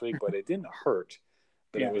last week, but it didn't hurt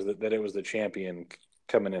that it was the champion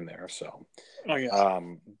coming in there. So,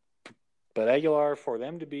 but Aguilar, for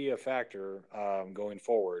them to be a factor going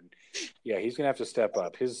forward, he's going to have to step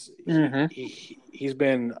up. He's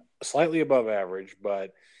been slightly above average,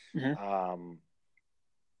 but they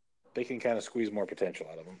can kind of squeeze more potential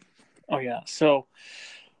out of him. Oh yeah. So,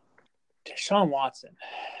 Deshaun Watson,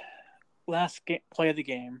 last play of the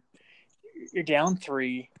game, you're down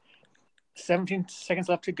 3, 17 seconds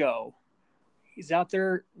left to go. He's out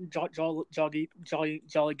there jolly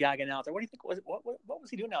gagging out there. What do you think? What was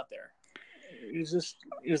he doing out there? He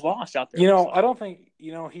was lost out there. I don't think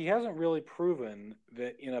he hasn't really proven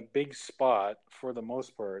that in a big spot for the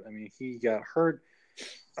most part. I mean, he got hurt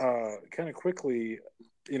kind of quickly,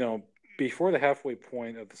 before the halfway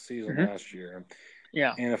point of the season last year.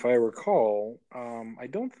 Yeah. And if I recall, I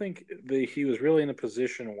don't think that he was really in a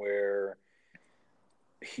position where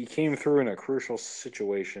he came through in a crucial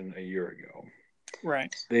situation a year ago.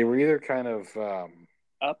 Right. They were either kind of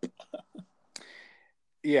up.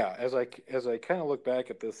 Yeah, as I kind of look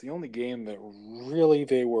back at this, the only game that really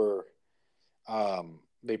they were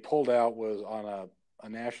they pulled out was on a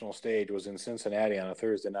national stage, was in Cincinnati on a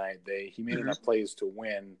Thursday night. He made enough plays to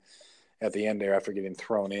win at the end there after getting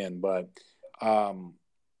thrown in, but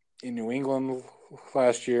in New England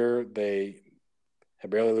last year, they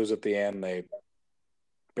barely lose at the end. They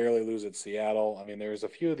barely lose at Seattle. I mean, there's a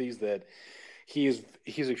few of these that he's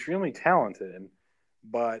extremely talented,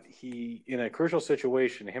 but he, in a crucial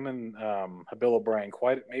situation, him and Bill O'Brien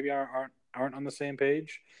maybe aren't on the same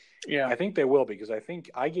page. Yeah, I think they will, because I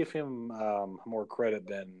think I give him more credit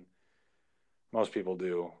than most people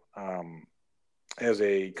do. As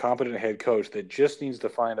a competent head coach that just needs to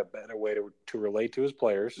find a better way to relate to his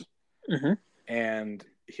players, and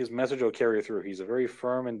his message will carry through. He's a very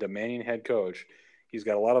firm and demanding head coach. He's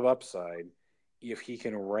got a lot of upside if he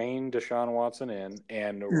can rein Deshaun Watson in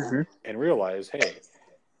and realize, hey,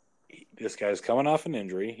 this guy's coming off an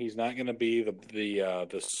injury. He's not going to be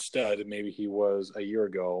the stud maybe he was a year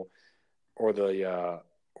ago, or the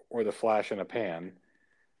flash in a pan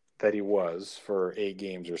that he was for 8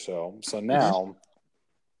 games or so. So now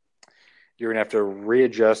you're going to have to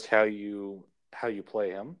readjust how you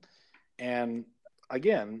play him. And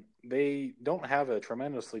again, they don't have a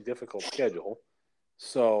tremendously difficult schedule.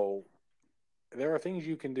 So there are things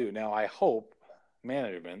you can do. Now, I hope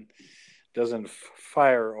management doesn't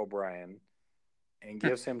fire O'Brien and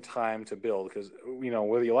gives him time to build, because,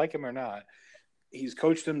 whether you like him or not, he's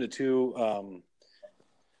coached him to 2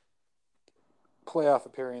 playoff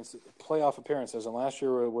appearances, and last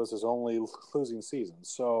year was his only losing season.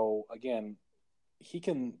 So again, he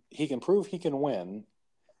can prove he can win,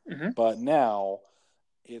 but now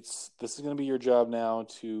this is going to be your job now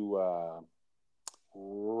to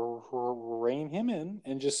rein him in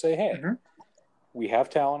and just say, hey, we have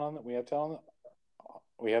talent on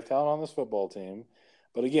this football team,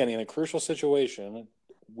 but again, in a crucial situation,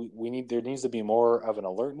 there needs to be more of an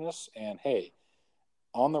alertness, and hey,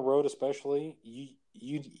 on the road especially,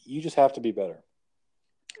 you just have to be better.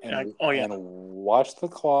 And watch the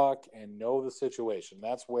clock and know the situation.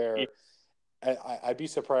 That's where I'd be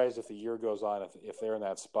surprised if the year goes on if they're in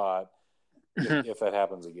that spot, if that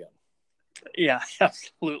happens again. Yeah,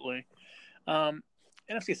 absolutely.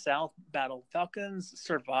 NFC South battle. Falcons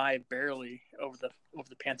survived barely over the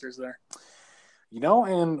Panthers there.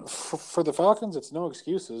 And for the Falcons, it's no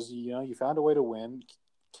excuses. You found a way to win.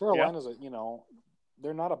 Carolina's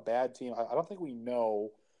they're not a bad team. I don't think we know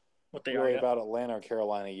what they really are about Atlanta or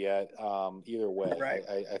Carolina yet. Either way, right.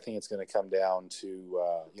 I think it's going to come down to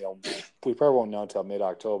we probably won't know until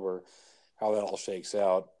mid-October how that all shakes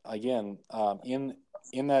out. Again, in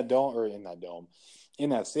that dome, in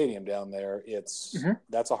that stadium down there,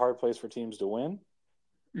 that's a hard place for teams to win.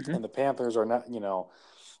 Mm-hmm. And the Panthers are not,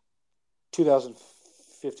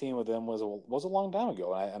 2015 with them was a long time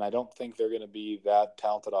ago, and I don't think they're going to be that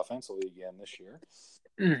talented offensively again this year.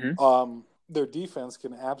 Mm-hmm. Their defense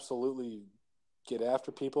can absolutely get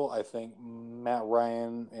after people. I think Matt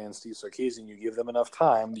Ryan and Steve Sarkisian, you give them enough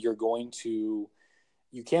time,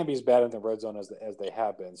 you can't be as bad in the red zone as they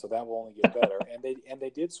have been. So that will only get better. and they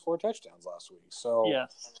did score touchdowns last week. So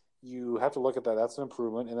you have to look at that. That's an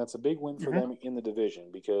improvement, and that's a big win for them in the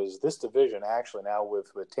division, because this division actually now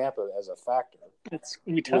with Tampa as a factor, it's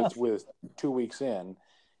gonna be tough. With 2 weeks in.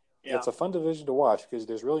 Yeah. It's a fun division to watch because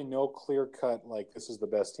there's really no clear cut like this is the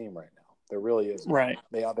best team right now. There really isn't. Right.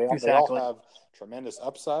 They all have tremendous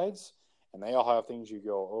upsides, and they all have things you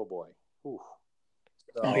go, oh boy. Ooh.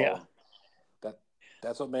 So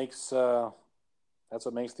that's what makes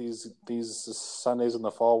these Sundays in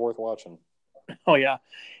the fall worth watching. Oh yeah.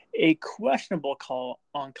 A questionable call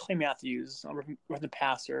on Clay Matthews with the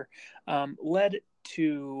passer led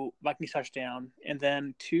to Vikings touchdown, and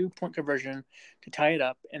then 2-point conversion to tie it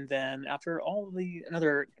up, and then after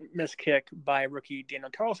another missed kick by rookie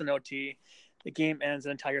Daniel Carlson OT, the game ends.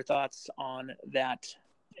 And tell your thoughts on that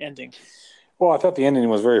ending. Well, I thought the ending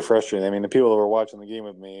was very frustrating. I mean, the people that were watching the game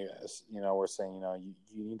with me, were saying,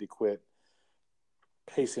 you need to quit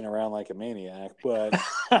pacing around like a maniac. But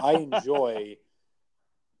I enjoy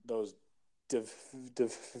those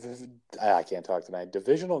I can't talk tonight.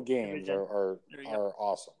 Divisional games are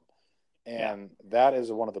awesome. And that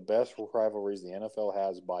is one of the best rivalries the NFL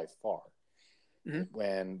has by far. Mm-hmm.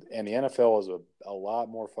 And the NFL is a lot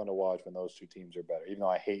more fun to watch when those two teams are better. Even though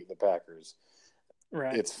I hate the Packers,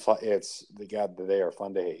 right? They are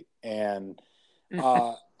fun to hate. And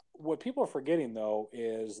what people are forgetting though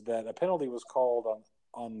is that a penalty was called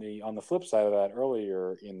on the flip side of that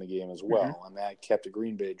earlier in the game as well, and that kept a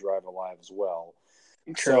Green Bay drive alive as well.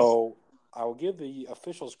 True. So I will give the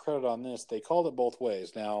officials credit on this. They called it both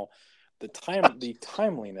ways. Now, the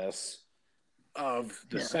timeliness of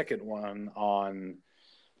the second one on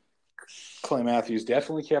Clay Matthews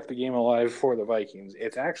definitely kept the game alive for the Vikings.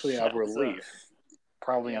 It's actually a relief,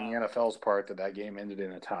 probably on the NFL's part, that game ended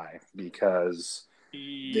in a tie, because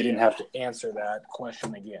they didn't have to answer that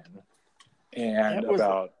question again. And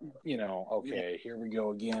here we go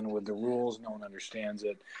again with the rules. No one understands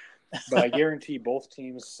it. But I guarantee both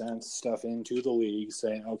teams sent stuff into the league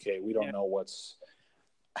saying, okay, we don't know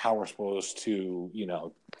how we're supposed to,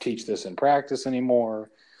 teach this in practice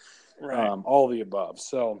anymore. Right. All the above.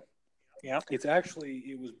 So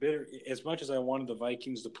it was bitter. As much as I wanted the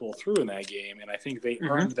Vikings to pull through in that game, and I think they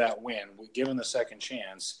earned that win, given the second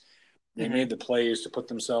chance, they made the plays to put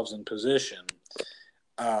themselves in position.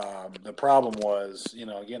 The problem was,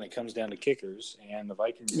 again, it comes down to kickers, and the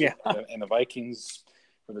Vikings,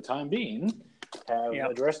 for the time being, have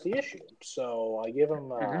addressed the issue. So I give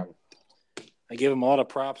them, a lot of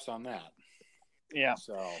props on that. Yeah.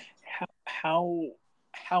 So how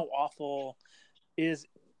awful is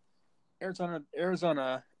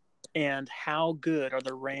Arizona, and how good are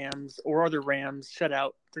the Rams, or are the Rams shut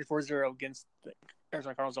out 3-4-0 against the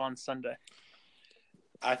Arizona Cardinals on Sunday?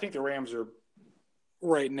 I think the Rams are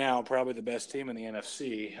right now probably the best team in the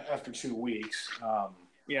NFC after 2 weeks. I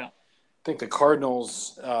think the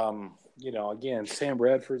Cardinals, again, Sam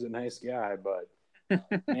Bradford's a nice guy, but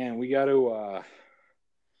man, we got to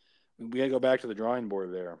go back to the drawing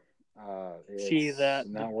board there. See that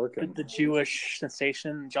not working. The Jewish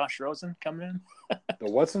sensation Josh Rosen coming in. The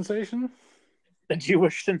what sensation? The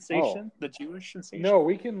Jewish sensation. The Jewish sensation. No,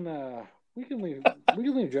 we can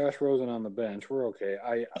leave Josh Rosen on the bench. We're okay.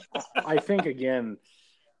 I think again,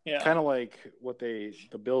 kind of like what the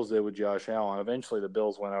Bills did with Josh Allen. Eventually, the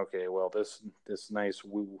Bills went, okay, well, this nice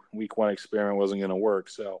week one experiment wasn't going to work,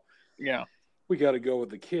 so we got to go with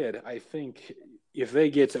the kid. I think if they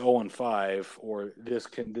get to 0-5, or this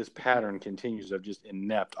pattern continues of just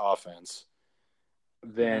inept offense,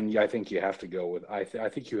 then I think you have to go with. I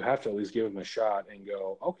think you have to at least give him a shot and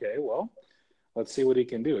go, okay, well, let's see what he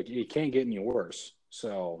can do. It can't get any worse.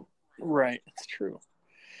 So right, it's true.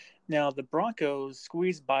 Now the Broncos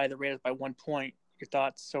squeezed by the Raiders by 1 point. Your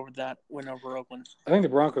thoughts over that win over Oakland? I think the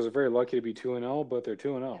Broncos are very lucky to be 2-0, but they're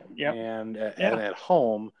 2-0. Yep. And at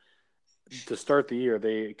home to start the year,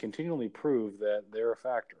 they continually prove that they're a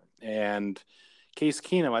factor. And Case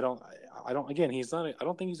Keenum, I don't. Again, he's not. I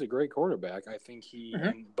don't think he's a great quarterback. I think he.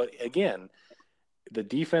 But again, the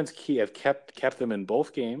defense have kept them in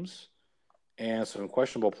both games, and some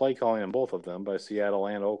questionable play calling in both of them by Seattle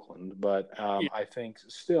and Oakland. But I think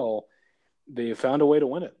still they found a way to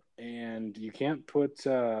win it. And you can't put,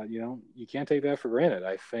 you can't take that for granted.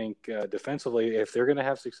 I think defensively, if they're going to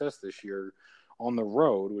have success this year on the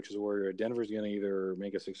road, which is where Denver's going to either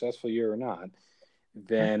make a successful year or not,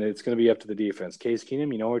 then it's going to be up to the defense. Case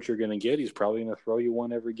Keenum, you know what you're going to get. He's probably going to throw you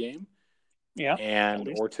one every game,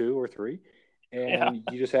 or two or three, and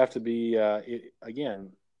you just have to be.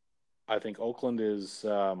 Again, I think Oakland is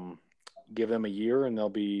give them a year and they'll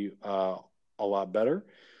be a lot better.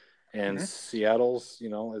 And Seattle's,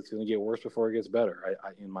 it's going to get worse before it gets better,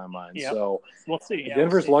 in my mind. Yep. So we'll see. Yeah,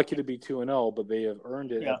 Denver's lucky to be 2-0, but they have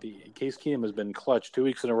earned it. Case Keenum has been clutch 2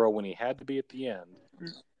 weeks in a row when he had to be at the end.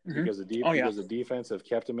 Because the defense have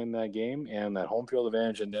kept him in that game, and that home field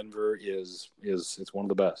advantage in Denver is it's one of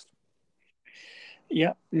the best.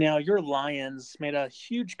 Yeah. Now your Lions made a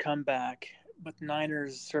huge comeback, but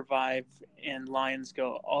Niners survive and Lions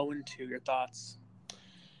go 0-2. Your thoughts?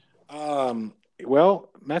 Well,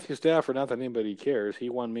 Matthew Stafford, not that anybody cares, he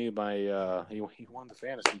won me by he won the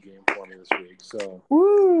fantasy game for me this week. So,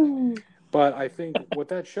 woo! But I think what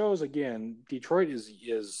that shows again, Detroit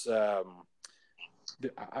is I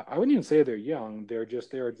wouldn't even say they're young. They're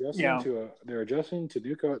adjusting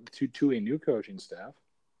to a new coaching staff.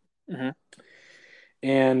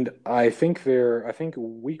 And I think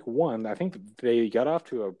week one, I think they got off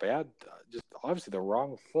to a bad, just obviously the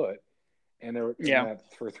wrong foot. And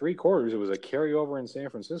for 3 quarters, it was a carryover in San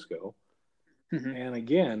Francisco. And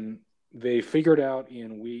again, they figured out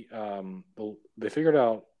late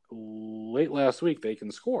last week they can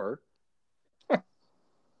score.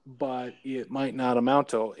 But it might not amount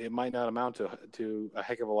to a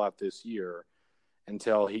heck of a lot this year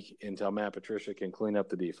until Matt Patricia can clean up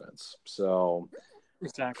the defense. So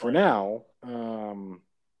for now,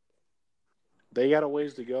 they got a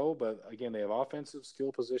ways to go. But again, they have offensive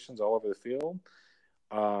skill positions all over the field.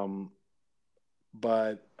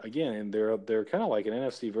 But again, they're kind of like an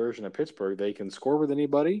NFC version of Pittsburgh. They can score with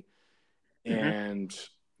anybody, and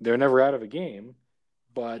they're never out of a game.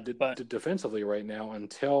 But defensively right now,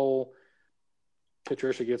 until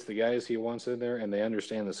Patricia gets the guys he wants in there and they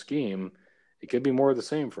understand the scheme, it could be more of the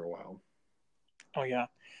same for a while. Oh, yeah.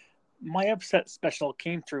 My upset special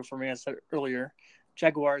came through for me, as I said earlier.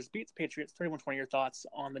 Jaguars beats Patriots 31-20. Your thoughts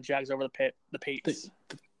on the Jags over the Pates?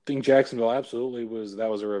 I think Jacksonville absolutely was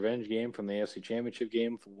a revenge game from the AFC Championship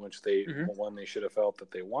game, for which they won. They should have felt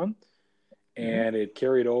that they won. And it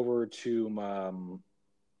carried over to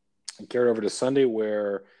Sunday,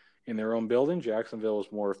 where in their own building, Jacksonville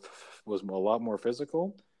was a lot more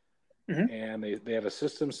physical, and they have a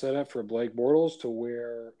system set up for Blake Bortles to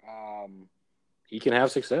where he can have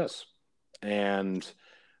success, and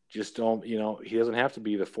just don't he doesn't have to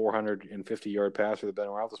be the 450-yard passer that Ben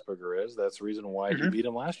Roethlisberger is. That's the reason why he beat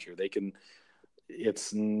him last year.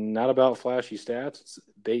 It's not about flashy stats.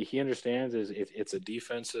 He understands it's a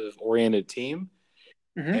defensive oriented team,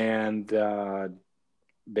 and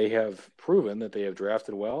they have proven that they have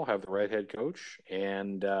drafted well, have the right head coach,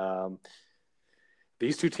 and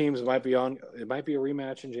these two teams might be a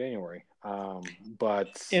rematch in January.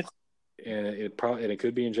 But it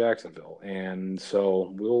could be in Jacksonville, and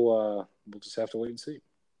so we'll just have to wait and see.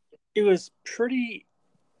 It was pretty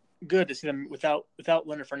good to see them without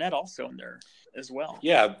Leonard Fournette also in there as well.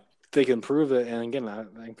 Yeah, they can prove that, and again, I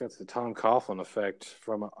think that's the Tom Coughlin effect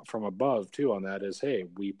from above too. On that is, hey,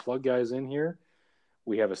 we plug guys in here.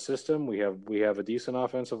 We have a system. We have a decent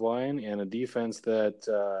offensive line and a defense that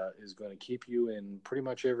is going to keep you in pretty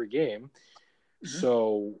much every game.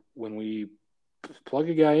 So when we plug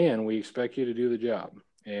a guy in, we expect you to do the job.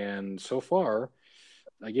 And so far,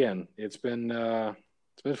 again, it's been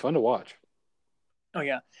fun to watch. Oh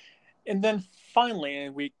yeah, and then finally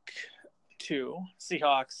in week 2,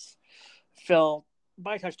 Seahawks fell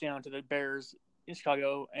by a touchdown to the Bears in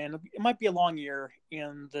Chicago, and it might be a long year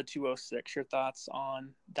in the 206. Your thoughts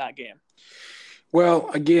on that game? Well,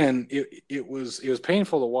 again, it was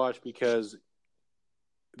painful to watch because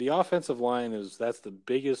the offensive line that's the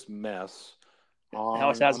biggest mess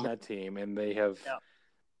on that team, and they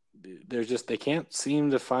can't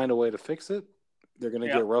seem to find a way to fix it. They're going to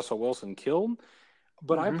get Russell Wilson killed.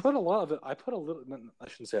 But I put a little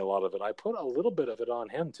bit of it on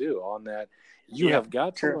him too, on that you have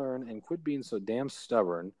got to learn and quit being so damn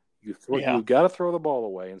stubborn. You've got to throw the ball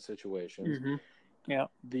away in situations. Yeah.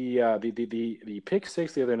 The pick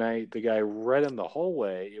six the other night, the guy read him the whole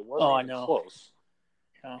way. It wasn't even close.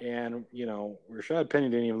 Yeah. And Rashad Penny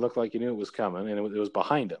didn't even look like he knew it was coming, and it was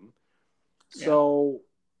behind him. So,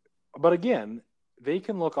 but again, they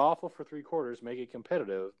can look awful for 3 quarters, make it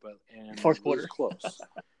competitive, and fourth quarter close.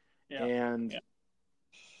 Again,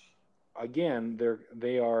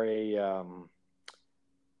 they are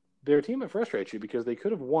they're a team that frustrates you because they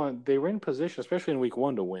could have won. They were in position, especially in week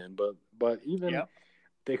 1, to win, but even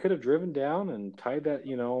they could have driven down and tied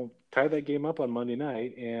that game up on Monday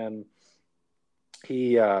night. And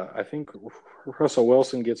I think Russell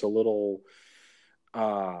Wilson gets a little,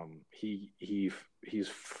 he's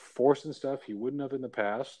forcing stuff he wouldn't have in the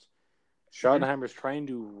past. Schottenheimer's trying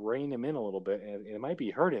to rein him in a little bit, and it might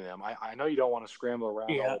be hurting him. I know you don't want to scramble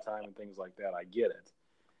around all the time and things like that. I get it.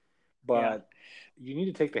 But you need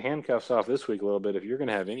to take the handcuffs off this week a little bit if you're going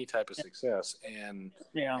to have any type of success. And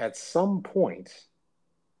at some point,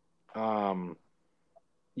 the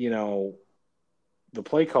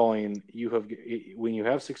play calling, when you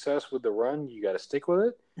have success with the run, you got to stick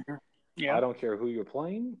with it. I don't care who you're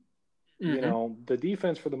playing. The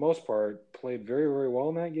defense, for the most part, played very, very well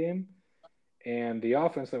in that game. And the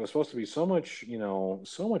offense that was supposed to be so much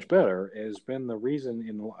better has been the reason,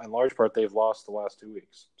 in large part, they've lost the last 2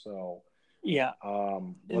 weeks. So,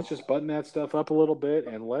 let's just button that stuff up a little bit,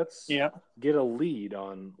 and let's get a lead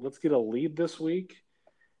this week,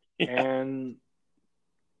 and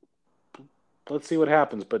let's see what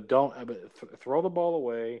happens. But don't throw the ball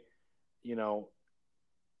away. The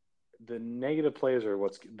negative plays are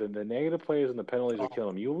the negative plays and the penalties are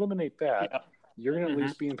killing them. You eliminate that. You're going to at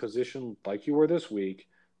least be in position, like you were this week,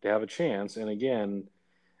 to have a chance. And again,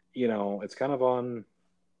 it's kind of on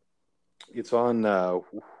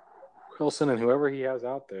Wilson and whoever he has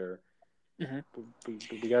out there.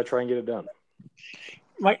 We got to try and get it done.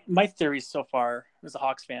 My theory so far, as a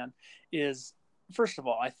Hawks fan, is, first of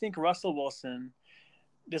all, I think Russell Wilson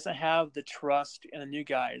doesn't have the trust in the new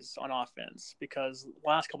guys on offense, because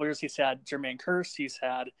last couple of years he's had Jermaine Kearse, he's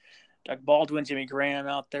had Doug Baldwin, Jimmy Graham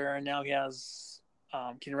out there, and now he has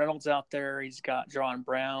Ken Reynolds out there. He's got John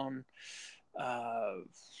Brown,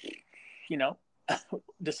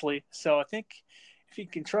 Disley. So I think if he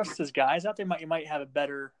can trust his guys out there, you might have a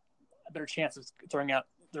better chance of throwing it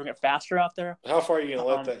faster out there. How far are you going to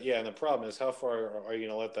let that? Yeah, and the problem is, how far are you going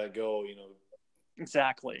to let that go?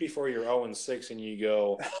 Exactly. Before you're 0-6 and you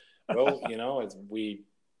go, well, we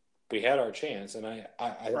had our chance, and I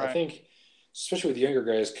think, especially with younger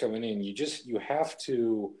guys coming in, you have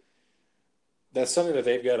to. That's something that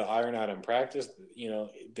they've got to iron out in practice.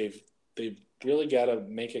 They've really got to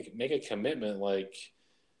make a commitment, like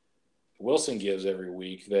Wilson gives every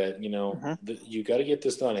week, that you got to get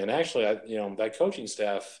this done. And actually, that coaching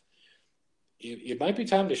staff, it might be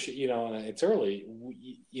time to and it's early.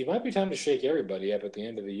 It might be time to shake everybody up at the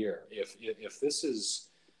end of the year. If this is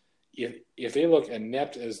if they look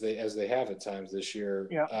inept as they have at times this year,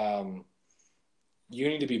 you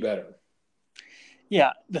need to be better.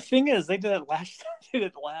 Yeah, the thing is, they did it last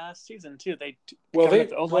season too. They put a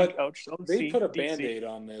DC. Band-Aid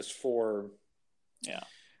on this for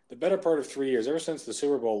the better part of 3 years, ever since the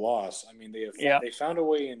Super Bowl loss. I mean, they found a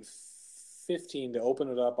way in 2015 to open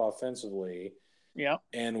it up offensively,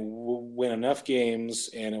 and win enough games,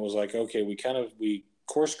 and it was like, okay, we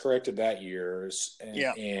course corrected that year,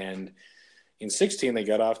 and in 2016 they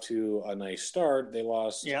got off to a nice start. They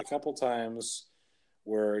lost a couple times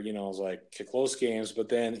where it was like close games, but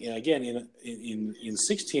then again in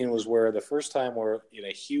 2016 was where the first time we're in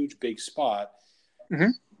a huge big spot.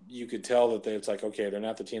 You could tell that it's like, okay, they're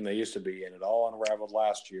not the team they used to be, and it all unraveled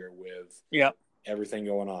last year with everything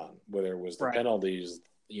going on, whether it was the penalties,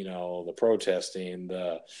 the protesting,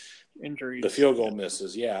 the injuries, the field goal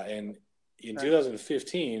misses, and in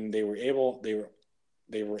 2015 they were able to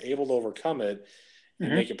overcome it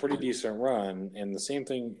and make a pretty decent run. And the same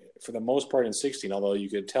thing for the most part in 2016, although you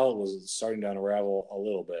could tell it was starting to unravel a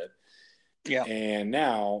little bit. And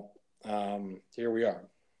now here we are.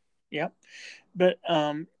 But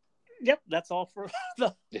that's all for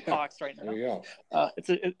the Hawks right now. There you go.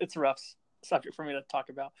 It's a rough subject for me to talk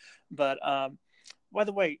about. But by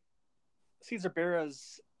the way, Cesar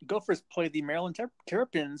Barra's Gophers play the Maryland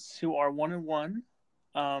Terrapins, who are 1-1.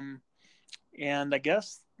 And I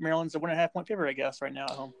guess Maryland's a 1.5-point favorite, I guess, right now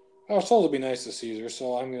at home. I was told to be nice to Caesar,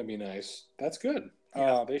 so I'm going to be nice. That's good.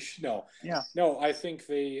 They should know. No, I think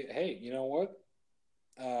hey, you know what?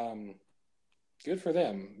 Good for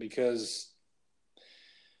them, because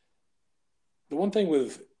the one thing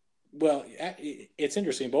it's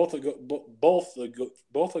interesting. Both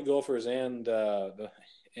the Gophers and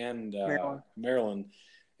Maryland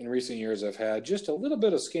in recent years have had just a little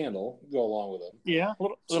bit of scandal go along with them. Yeah, a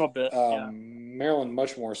little bit. Maryland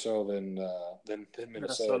much more so than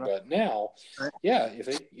Minnesota. But now,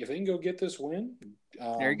 if they can go get this win,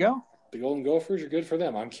 there you go. The Golden Gophers are good for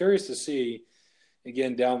them. I'm curious to see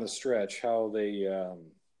again down the stretch how they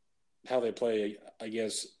play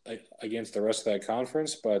against the rest of that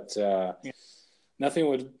conference. But nothing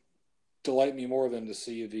would delight me more than to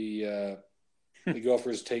see the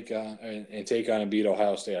Gophers take on and beat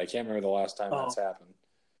Ohio State. I can't remember the last time that's happened.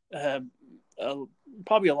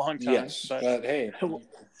 Probably a long time. Yes, but hey,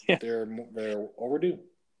 yeah. they're overdue.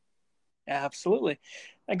 Absolutely.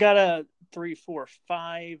 I got a 3, 4,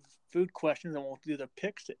 5 food questions, and we'll do the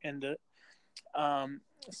picks to end it.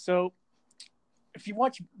 So, if you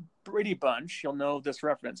watch Brady Bunch, you'll know this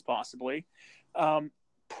reference possibly.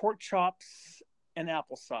 Pork chops and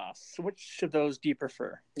applesauce. So which of those do you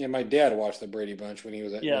prefer? Yeah, my dad watched the Brady Bunch when he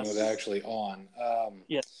was actually on.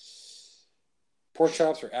 Yes. Pork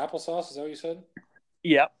chops or applesauce? Is that what you said?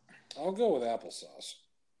 Yep. I'll go with applesauce.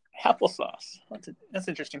 Applesauce. That's an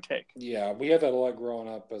interesting take. Yeah, we had that a lot growing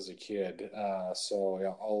up as a kid. So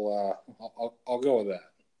yeah, I'll go with that.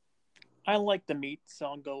 I like the meat, so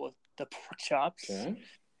I'll go with the pork chops. Okay.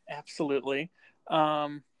 Absolutely.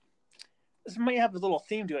 This might have a little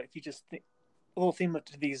theme to it. If you just think a little theme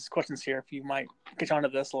to these questions here, if you might catch on to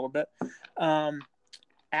this a little bit.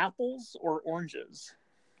 Apples or oranges?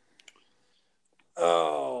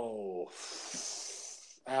 Oh,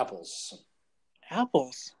 apples.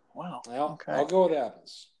 Apples. Wow. Okay. I'll go with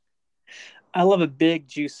apples. I love a big,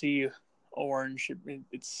 juicy orange.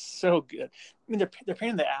 It's so good. I mean, they're pain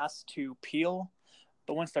in the ass to peel,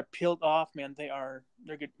 but once they're peeled off, man, they're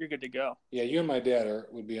good. You're good to go. Yeah, you and my dad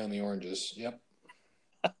would be on the oranges. Yep.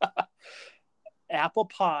 Apple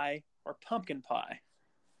pie or pumpkin pie?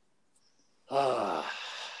 Wow.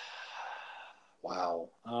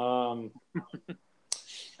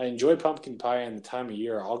 I enjoy pumpkin pie in the time of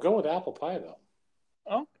year. I'll go with apple pie, though.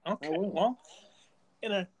 Oh, okay. Well,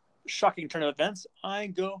 in a shocking turn of events, I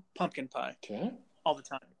go pumpkin pie. Okay. All the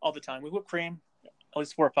time. With whipped cream, at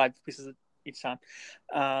least 4 or 5 pieces each time.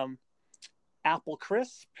 Apple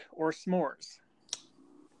crisp or s'mores?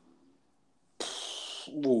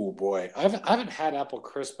 Oh boy, I haven't had apple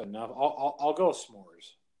crisp enough. I'll go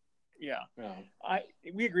s'mores. Yeah.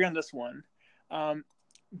 We agree on this one.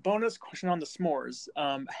 Bonus question on the s'mores.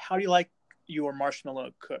 How do you like your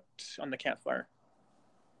marshmallow cooked on the campfire?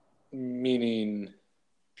 Meaning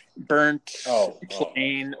burnt,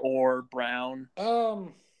 plain, or brown? That's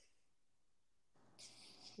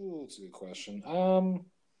a good question. A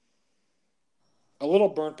little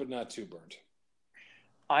burnt, but not too burnt.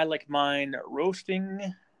 I like mine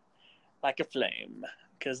roasting like a flame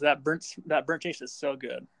because that burnt taste is so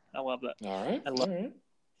good. I love that. All right.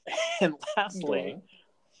 And lastly,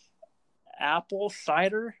 apple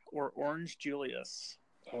cider or orange Julius?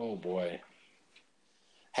 Oh boy.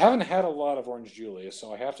 Haven't had a lot of orange Julius,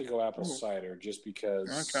 so I have to go apple cider just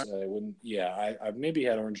because I wouldn't. Yeah, I've maybe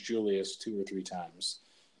had orange Julius 2 or 3 times.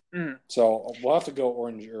 So we'll have to go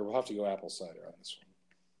apple cider on this one.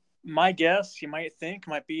 My guess, you might think,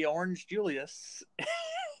 might be orange Julius.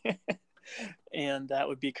 And that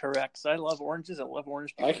would be correct. So I love oranges. I love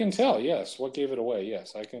orange Julius. I can tell, yes. What gave it away?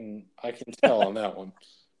 Yes, I can tell on that one.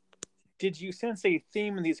 Did you sense a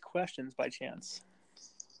theme in these questions by chance?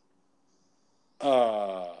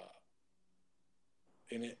 All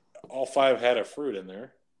 5 had a fruit in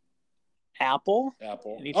there. Apple.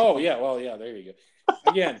 Oh yeah, well yeah, there you go.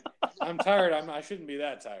 Again, I'm tired. I shouldn't be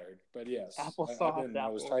that tired, but yes, I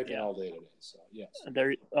was typing all day today, so yes.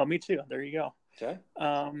 Me too. There you go. Okay.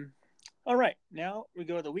 All right, now we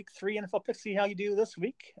go to the week 3 NFL picks. See how you do this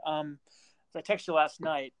week. As I texted you last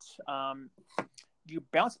night, you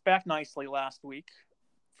bounced back nicely last week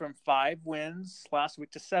from 5 wins last week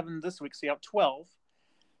to 7 this week, so you have 12.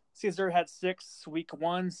 Caesar had 6 week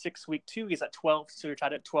 1, 6 week 2. He's at 12, so you're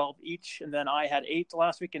tied at 12 each. And then I had 8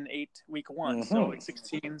 last week and 8 week 1, so it's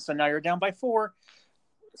 16. So now you're down by 4.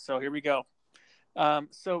 So here we go.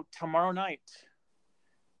 So tomorrow night,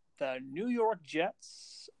 the New York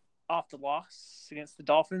Jets, off the loss against the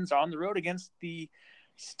Dolphins, are on the road against the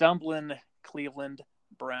stumbling Cleveland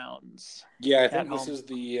Browns. Yeah, I think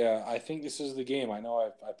this is the game. I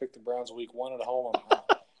know I picked the Browns week 1 at home.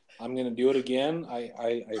 I'm going to do it again.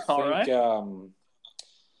 I think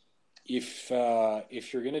if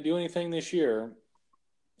you're going to do anything this year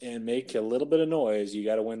and make a little bit of noise, you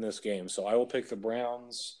got to win this game. So I will pick the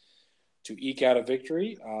Browns to eke out a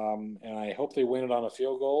victory, and I hope they win it on a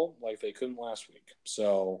field goal like they couldn't last week.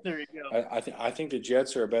 So there you go. I think the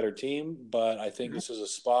Jets are a better team, but I think this is a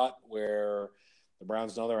spot where the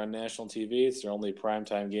Browns know they're on national TV. It's their only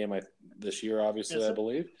primetime game this year, obviously, I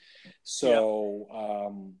believe.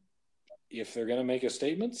 So if they're going to make a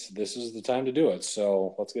statement, this is the time to do it.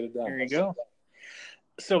 So let's get it done. There you go.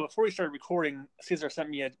 So before we started recording, Caesar sent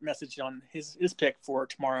me a message on his pick for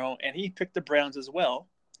tomorrow, and he picked the Browns as well.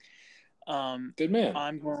 Good man.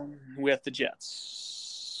 I'm going with the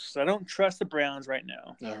Jets. So I don't trust the Browns right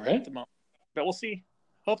now. All right. At the moment. But we'll see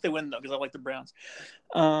Hope they win though, because I like the Browns.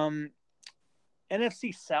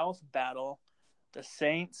 NFC South battle: the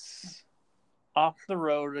Saints off the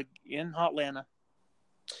road in Atlanta.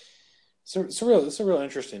 It's a real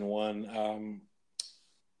interesting one.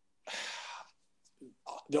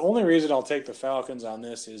 The only reason I'll take the Falcons on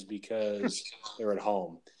this is because they're at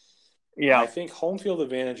home. Yeah, I think home field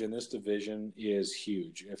advantage in this division is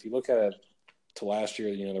huge. If you look at it to last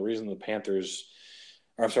year, the reason the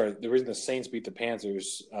reason the Saints beat the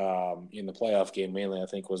Panthers in the playoff game mainly, I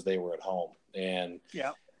think, was they were at home. And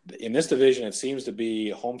in this division, it seems to be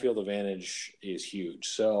home field advantage is huge.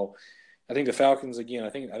 So I think the Falcons, again, I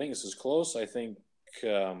think this is close. I think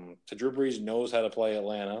Drew Brees knows how to play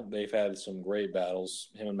Atlanta. They've had some great battles,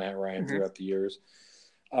 him and Matt Ryan, throughout the years.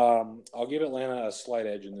 I'll give Atlanta a slight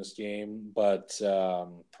edge in this game, but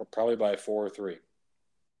probably by 4 or 3.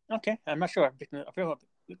 Okay, I'm not sure. I feel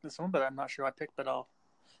this one, but I'm not sure I picked, but I'll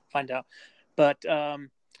find out. But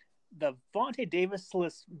the Vontae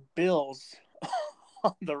Davis-less Bills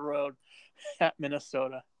on the road at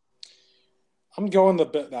Minnesota. I'm going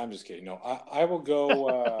I'm just kidding. No, I will go.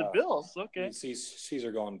 The Bills. Okay.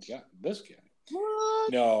 Caesar going. Yeah, this guy.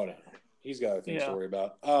 What? No. He's got other things to worry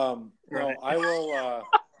about. No, I will.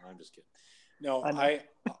 I'm just kidding. No,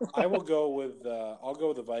 I will go with. I'll go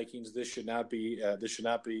with the Vikings. This should not be.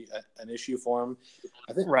 An issue for them.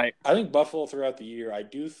 I think Buffalo throughout the year. I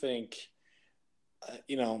do think.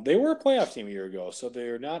 They were a playoff team a year ago, so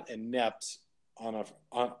they're not inept on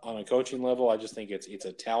a coaching level. I just think it's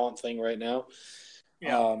a talent thing right now.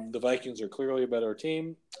 Yeah. The Vikings are clearly a better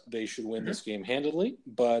team. They should win this game handily,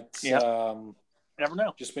 but never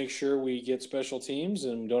know. Just make sure we get special teams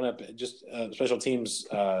and don't have just special teams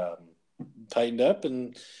tightened up,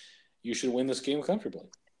 and you should win this game comfortably.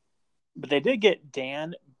 But they did get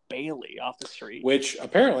Dan Bailey off the street, which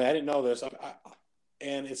apparently I didn't know this.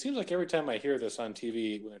 And it seems like every time I hear this on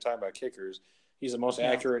TV when they're talking about kickers, he's the most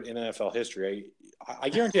accurate in NFL history. I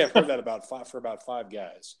guarantee I've heard that for about 5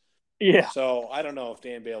 guys. Yeah. So I don't know if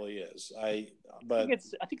Dan Bailey is. I think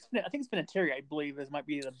it's Vinatieri, I believe, might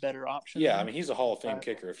be the better option. Yeah, I mean, he's a Hall of Fame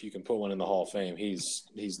kicker. If you can put one in the Hall of Fame, he's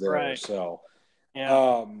there. Right. So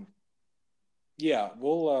but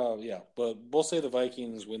we'll say the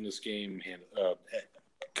Vikings win this game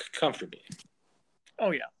comfortably. Oh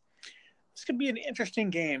yeah, this could be an interesting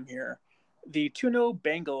game here. The 2-0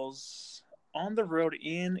 Bengals on the road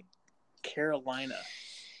in Carolina.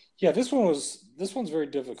 Yeah, this one's very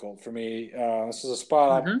difficult for me. This is a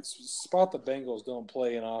spot the Bengals don't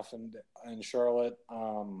play in often in Charlotte.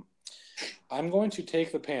 I'm going to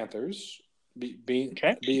take the Panthers, being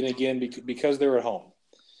again because they're at home.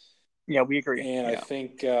 Yeah, we agree. And I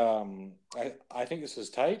think I think this is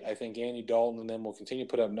tight. I think Andy Dalton and them will continue to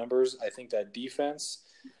put up numbers. I think that defense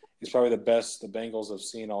is probably the best the Bengals have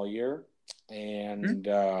seen all year, and.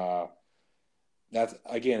 That's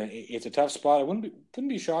again, it's a tough spot. I wouldn't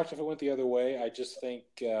be shocked if it went the other way. I just think,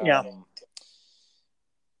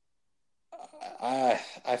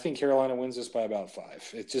 I think Carolina wins this by about 5.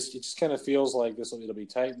 It just kind of feels like it'll be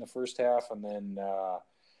tight in the first half, and then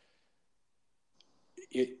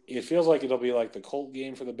it feels like it'll be like the Colt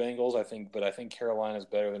game for the Bengals. I think Carolina's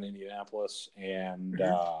better than Indianapolis, and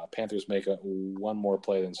Panthers make one more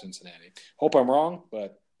play than Cincinnati. Hope I'm wrong,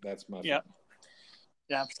 but that's my yeah,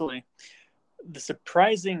 absolutely. The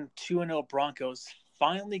surprising 2-0 Broncos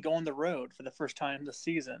finally go on the road for the first time this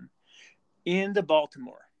season into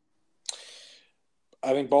Baltimore.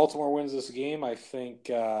 I think Baltimore wins this game. I think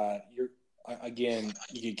you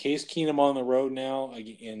get Case Keenum on the road now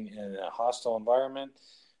in a hostile environment.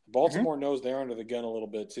 Baltimore knows they're under the gun a little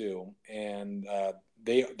bit too, and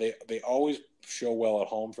they always show well at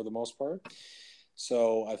home for the most part.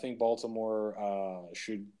 So I think Baltimore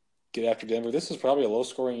should get after Denver. This is probably a low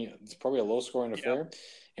scoring affair,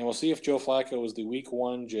 and we'll see if Joe Flacco is the week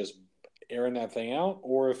 1 just airing that thing out,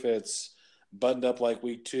 or if it's buttoned up like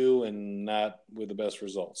week 2 and not with the best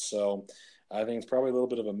results. So I think it's probably a little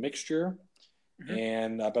bit of a mixture,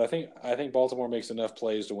 and but I think Baltimore makes enough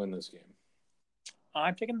plays to win this game.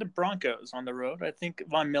 I'm taking the Broncos on the road. I think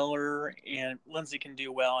Von Miller and Lindsey can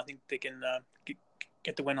do well. I think they can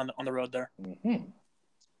get the win on the road there. Mm-hmm.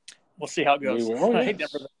 We'll see how it goes. I hate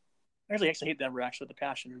Denver. I actually hate Denver with a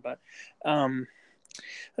passion, but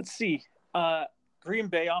let's see. Green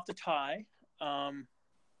Bay off the tie on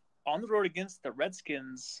the road against the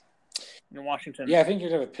Redskins in Washington. Yeah, I think you're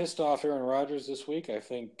going to have pissed off Aaron Rodgers this week. I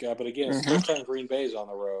think, but again, it's the first time Green Bay's on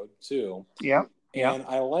the road too. Yeah. And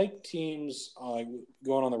I like teams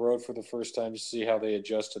going on the road for the first time to see how they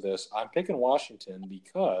adjust to this. I'm picking Washington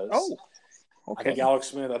because I think Alex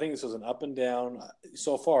Smith. I think this is an up and down.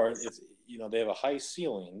 So far, it's they have a high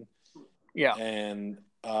ceiling. Yeah. And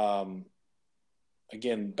Again,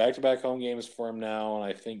 back-to-back home games for him now, and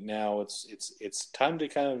I think now it's time to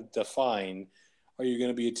kind of define: are you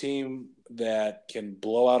going to be a team that can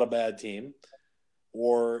blow out a bad team,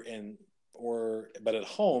 but at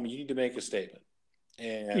home you need to make a statement,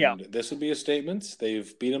 and this would be a statement.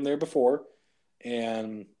 They've beat them there before,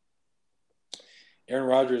 and Aaron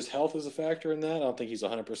Rodgers' health is a factor in that. I don't think he's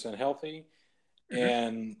 100% healthy,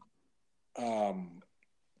 and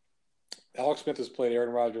Alex Smith has played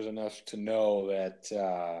Aaron Rodgers enough to know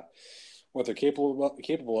that what they're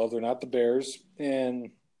capable of. They're not the Bears,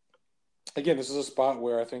 and again, this is a spot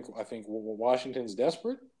where I think Washington's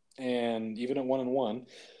desperate, and even at 1-1,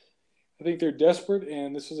 I think they're desperate,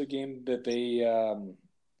 and this is a game that they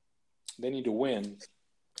need to win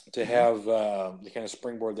to have to kind of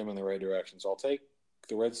springboard them in the right direction. So I'll take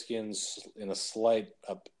the Redskins in a slight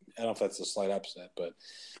up. I don't know if that's a slight upset, but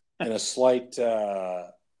in a slight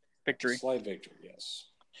victory. Slight victory, yes.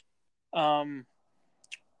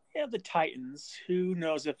 Yeah, the Titans. Who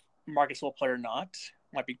knows if Marcus will play or not?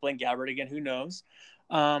 Might be Blaine Gabbert again. Who knows?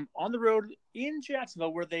 On the road in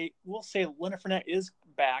Jacksonville, where they will say Leonard Fournette is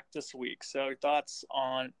back this week. So, your thoughts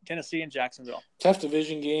on Tennessee and Jacksonville? Tough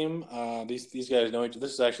division game. These guys know each other.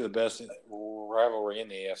 This is actually the best rivalry in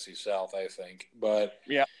the AFC South, I think. But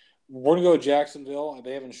yeah, we're gonna go with Jacksonville.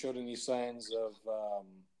 They haven't showed any signs of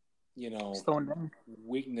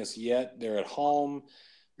weakness yet. They're at home.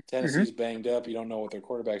 Tennessee's banged up. You don't know what their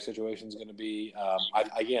quarterback situation is going to be.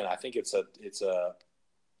 I think it's a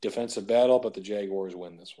defensive battle, but the Jaguars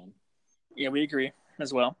win this one. Yeah, we agree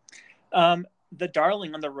as well. The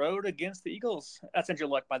Darling on the road against the Eagles. That's Andrew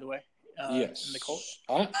Luck, by the way. Yes, and the Colts.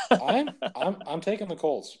 I'm taking the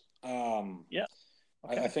Colts. Yeah.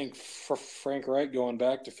 Okay. I think for Frank Reich going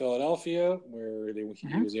back to Philadelphia, where he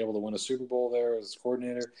was able to win a Super Bowl there as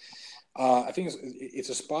coordinator. I think it's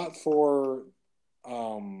a spot for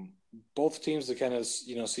both teams to kind of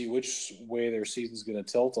see which way their season's going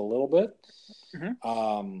to tilt a little bit.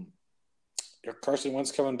 Carson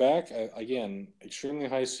Wentz coming back again, extremely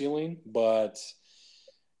high ceiling, but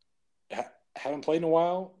haven't played in a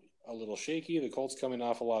while. A little shaky. The Colts coming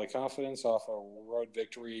off a lot of confidence off a road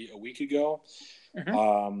victory a week ago.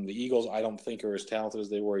 The Eagles, I don't think, are as talented as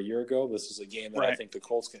they were a year ago. This is a game that I think the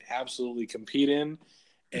Colts can absolutely compete in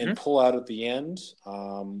and pull out at the end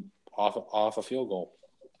off a field goal.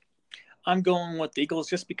 I'm going with the Eagles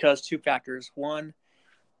just because two factors. One,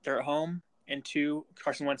 they're at home, and two,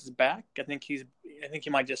 Carson Wentz is back. I think he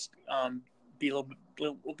might just be a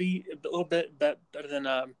little bit better than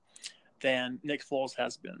Nick Foles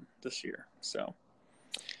has been this year. So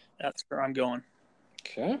that's where I'm going.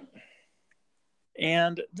 Okay.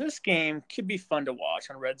 And this game could be fun to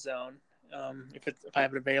watch on Red Zone if I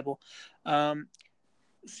have it available. San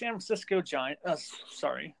Francisco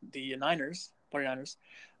the Niners, 49ers,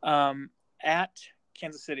 at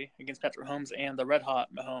Kansas City against Patrick Mahomes and the Red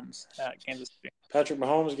Hot Mahomes at Kansas City. Patrick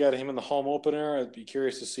Mahomes got him in the home opener. I'd be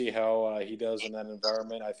curious to see how he does in that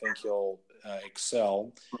environment. I think he'll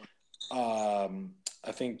excel. I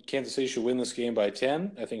think Kansas City should win this game by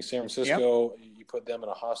 10. I think San Francisco, you put them in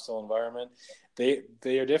a hostile environment. They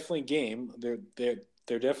are definitely game. They're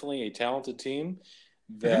definitely a talented team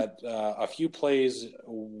that a few plays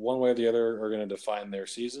one way or the other are going to define their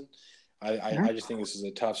season. I just think this is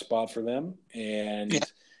a tough spot for them, and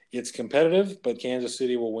it's competitive, but Kansas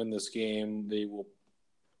City will win this game. They will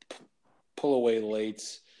pull away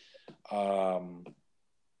late from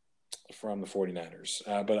the 49ers.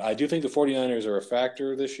 But I do think the 49ers are a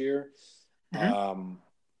factor this year.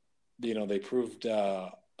 They proved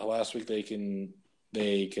last week they can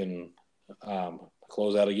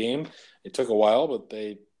close out a game. It took a while, but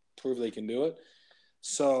they proved they can do it.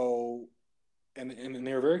 So, and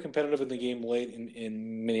they were very competitive in the game late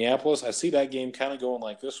in Minneapolis. I see that game kind of going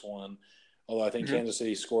like this one, although I think Kansas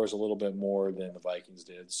City scores a little bit more than the Vikings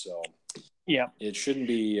did. So, it shouldn't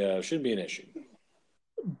be an issue.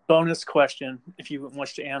 Bonus question, if you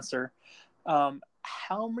wish to answer.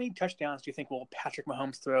 How many touchdowns do you think will Patrick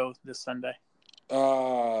Mahomes throw this Sunday? 3.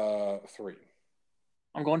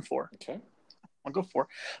 I'm going 4. Okay. I'll go 4.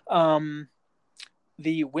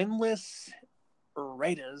 The winless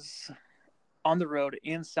Raiders on the road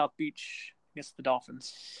in South Beach against the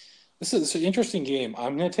Dolphins. This is an interesting game.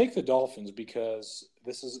 I'm going to take the Dolphins because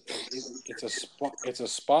it's a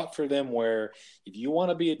spot for them where if you want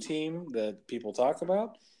to be a team that people talk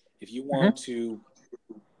about, if you want to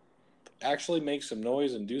actually make some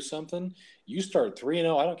noise and do something, you start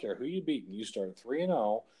 3-0. I don't care who you beat. You start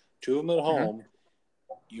 3-0, 2 of them at home.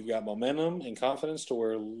 You've got momentum and confidence to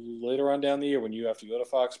where later on down the year when you have to go to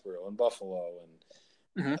Foxborough and Buffalo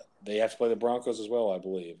and they have to play the Broncos as well, I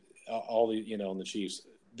believe. All the and the Chiefs.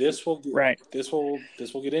 this will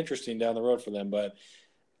get interesting down the road for them. But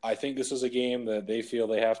I think this is a game that they feel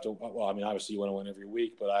they have to. Well, I mean, obviously you want to win every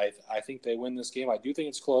week, but I think they win this game. I do think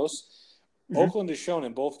it's close. Mm-hmm. Oakland has shown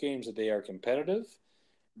in both games that they are competitive,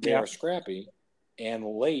 they are scrappy, and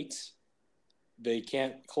late they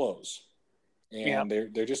can't close. And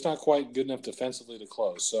they're just not quite good enough defensively to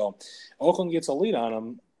close. So Oakland gets a lead on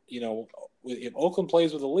them. You know, if Oakland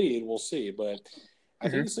plays with a lead, we'll see. But I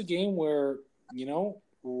think it's a game where, you know,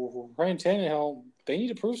 Ryan Tannehill, they need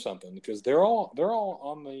to prove something because they're all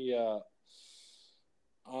on the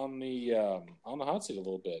hot seat a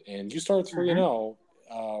little bit. And you start 3-0.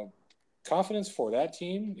 Confidence for that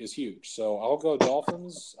team is huge. So I'll go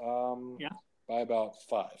Dolphins by about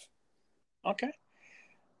 5. Okay.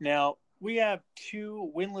 Now, we have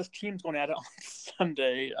 2 winless teams going at it on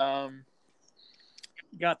Sunday.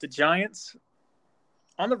 You got the Giants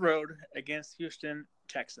on the road against Houston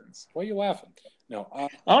Texans. Why are you laughing? No.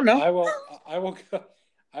 Oh, no. I will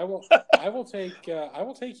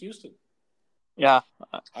take Houston. Yeah.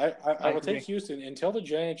 I will take Houston until the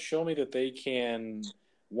Giants show me that they can –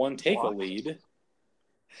 take a lead,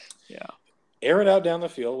 air it out down the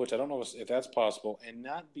field, which I don't know if that's possible, and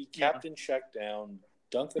not be captain check down,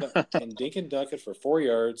 dunk it up, and dink and dunk it for 4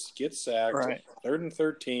 yards, get sacked, 3rd and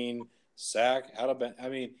 13, sack, out of – I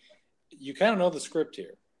mean, you kind of know the script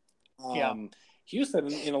here. Houston,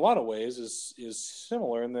 in a lot of ways, is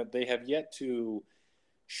similar in that they have yet to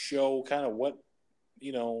show kind of what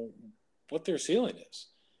their ceiling is.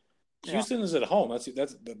 Houston is at home. That's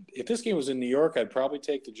if this game was in New York, I'd probably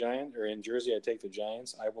take the Giants, or in Jersey, I'd take the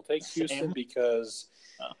Giants. I will take Houston because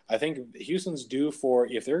I think Houston's due for,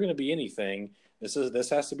 if they're going to be anything, this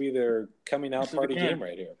has to be their coming out party game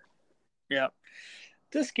right here. Yeah.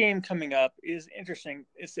 This game coming up is interesting.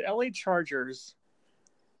 It's the LA Chargers,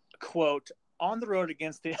 quote, on the road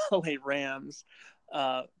against the LA Rams,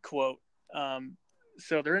 quote.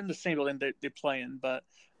 So they're in the same building they play in, but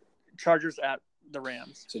Chargers at the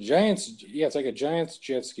Rams. So Giants, it's like a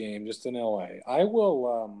Giants-Jets game just in LA. I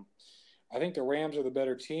will. I think the Rams are the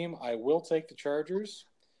better team. I will take the Chargers.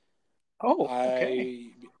 Oh,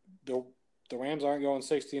 okay. The Rams aren't going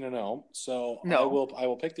 16-0, so no. I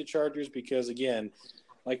will pick the Chargers because, again,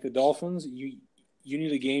 like the Dolphins, you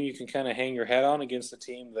need a game you can kind of hang your head on against a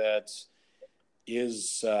team that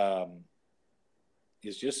is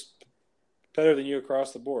just better than you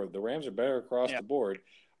across the board. The Rams are better across the board.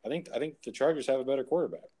 I think the Chargers have a better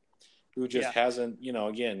quarterback who just hasn't,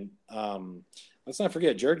 again, let's not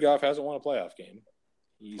forget, Jared Goff hasn't won a playoff game.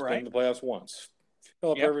 He's been in the playoffs once.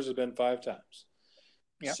 Philip Rivers has been 5 times.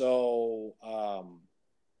 Yep. So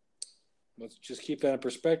let's just keep that in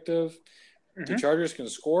perspective. The Chargers can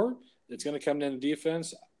score. It's going to come down to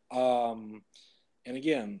defense. And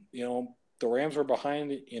again, the Rams were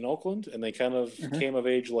behind in Oakland, and they kind of came of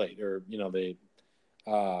age late, or they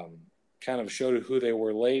kind of showed who they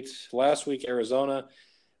were late. Last week, Arizona,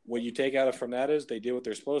 what you take out of from that is they did what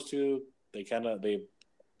they're supposed to. They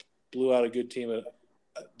blew out a good team.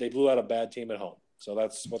 They blew out a bad team at home. So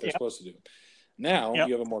that's what they're supposed to do. Now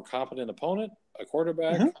you have a more competent opponent, a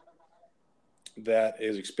quarterback that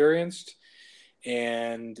is experienced,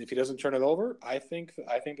 and if he doesn't turn it over, I think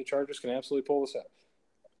the Chargers can absolutely pull this out.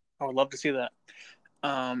 I would love to see that.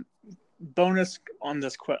 Bonus on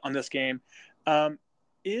this game,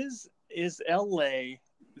 is LA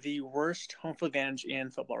the worst home field advantage in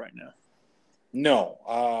football right now?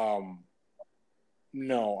 No.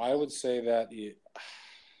 No, I would say that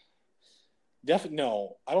definitely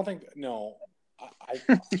no. I don't think no.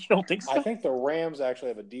 You don't think so? I think the Rams actually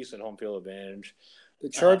have a decent home field advantage. The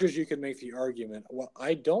Chargers, you could make the argument. Well,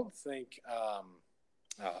 I don't think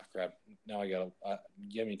crap. Now I got to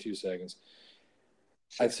give me 2 seconds.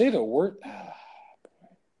 I'd say the word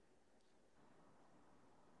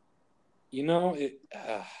the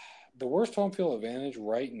worst home field advantage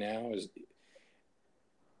right now is,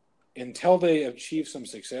 until they achieve some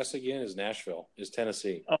success again, is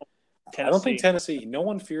Tennessee. Oh, Tennessee. I don't think Tennessee. No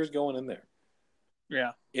one fears going in there.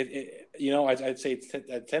 Yeah. I'd say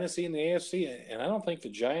Tennessee in the AFC, and I don't think the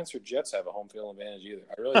Giants or Jets have a home field advantage either.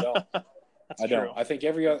 I really don't. I don't. True. I think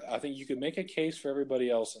I think you could make a case for everybody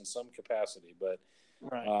else in some capacity, but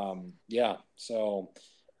So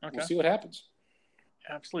we'll see what happens.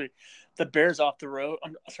 Absolutely. The Bears off the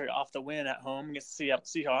win at home against the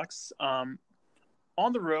Seahawks.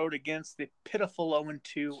 On the road against the pitiful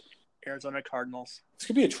 0-2 Arizona Cardinals. This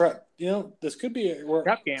could be a trap. This could be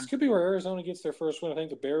trap game. This could be where Arizona gets their first win. I think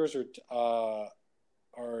the Bears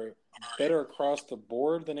are better across the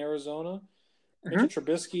board than Arizona. Mitchell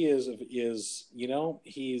Trubisky is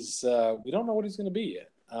he's we don't know what he's going to be yet.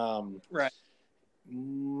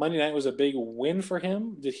 Monday night was a big win for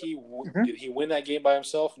him. Did he win that game by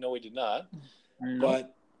himself? No, he did not. No.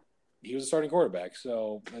 But he was a starting quarterback,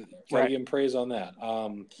 so gotta give him praise on that.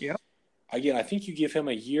 Again, I think you give him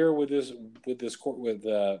a year with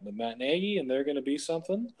Matt Nagy, and they're going to be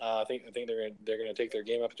something. I think they're going to take their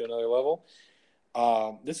game up to another level.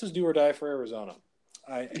 This is do or die for Arizona.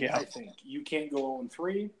 I think you can't go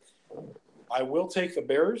 0-3. I will take the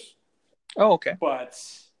Bears. Oh, okay. But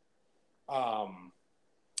I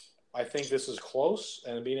think this is close,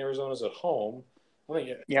 and being Arizona's at home,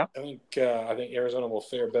 I think Arizona will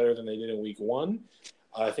fare better than they did in Week 1.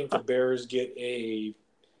 I think the Bears get a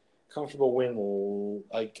comfortable win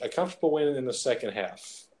in the second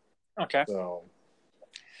half. Okay. So,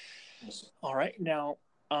 all right. Now,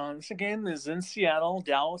 this game is in Seattle,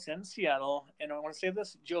 Dallas, and Seattle. And I want to say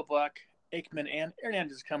this: Joe Buck, Aikman, and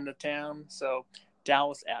Hernandez come to town. So,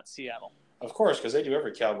 Dallas at Seattle. Of course, because they do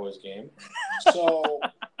every Cowboys game. So,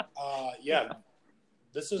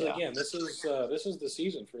 this is the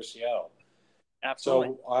season for Seattle.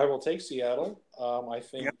 Absolutely. So I will take Seattle. I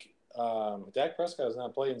think Dak Prescott has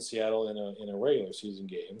not played in Seattle in a regular season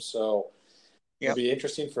game, so it'll be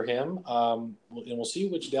interesting for him. And we'll see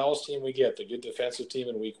which Dallas team we get: the good defensive team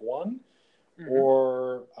in Week 1,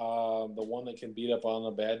 or the one that can beat up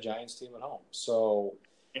on a bad Giants team at home. So,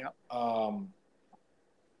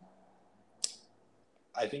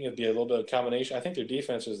 I think it'd be a little bit of a combination. I think their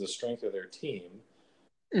defense is the strength of their team.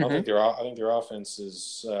 I think their offense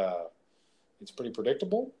is it's pretty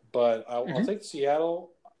predictable, but I'll take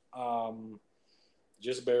Seattle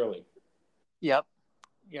just barely. Yep.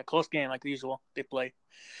 Yeah, close game like usual. They play.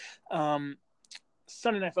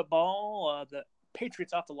 Sunday Night Football, the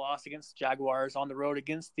Patriots off the loss against Jaguars on the road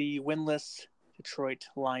against the winless Detroit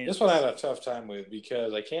Lions. This one I had a tough time with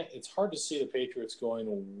because it's hard to see the Patriots going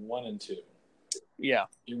 1-2. Yeah.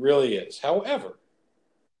 It really is. However,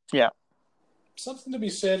 something to be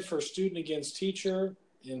said for student against teacher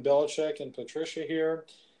in Belichick and Patricia here.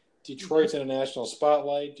 Detroit's in a national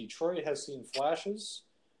spotlight. Detroit has seen flashes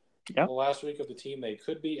in the last week of the team they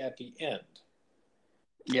could be at the end.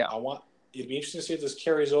 Yeah. It'd be interesting to see if this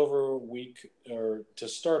carries over a week or to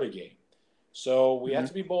start a game. So we have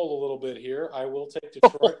to be bold a little bit here. I will take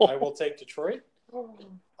Detroit.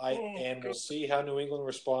 And we'll see how New England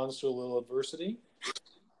responds to a little adversity.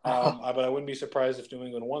 But I wouldn't be surprised if New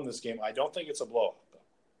England won this game. I don't think it's a blowout, though.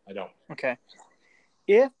 I don't. Okay.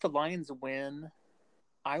 If the Lions win,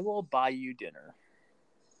 I will buy you dinner.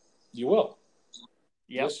 You will?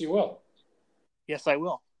 Yep. Yes, you will. Yes, I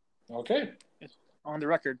will. Okay. It's on the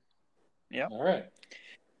record. Yeah. All right.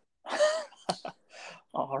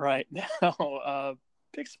 All right. Now,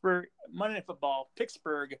 Pittsburgh, Monday Night Football,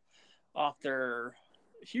 Pittsburgh off their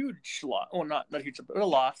huge loss. Well, not huge, but a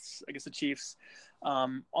loss against the Chiefs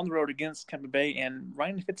on the road against Tampa Bay and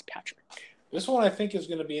Ryan Fitzpatrick. This one I think is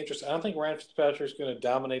going to be interesting. I don't think Ryan Fitzpatrick is going to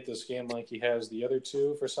dominate this game like he has the other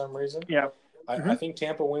two for some reason. Yeah. I think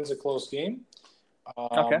Tampa wins a close game.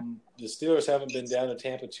 Okay. The Steelers haven't been down to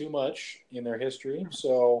Tampa too much in their history,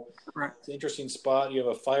 so it's an interesting spot. You have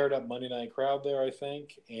a fired-up Monday night crowd there, I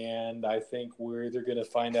think, and I think we're either going to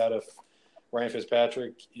find out if Ryan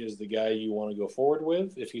Fitzpatrick is the guy you want to go forward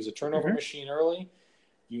with. If he's a turnover machine early,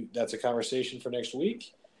 that's a conversation for next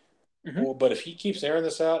week. But if he keeps airing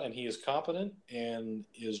this out and he is competent and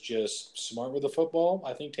is just smart with the football,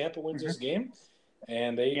 I think Tampa wins this game,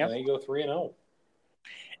 and they go 3-0.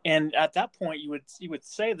 And at that point, you would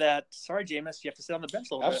say that, sorry, Jameis, you have to sit on the bench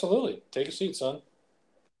a little bit. Absolutely. Take a seat, son.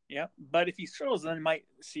 Yeah, but if he struggles, then you might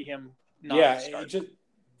see him not start.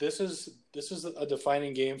 This is a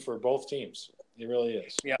defining game for both teams. It really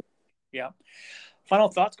is. Yeah, yeah. Final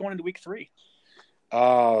thoughts going into Week 3?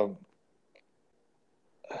 I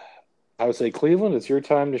would say Cleveland, it's your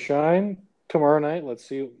time to shine tomorrow night.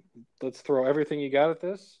 Let's throw everything you got at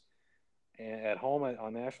this at home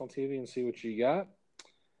on national TV and see what you got.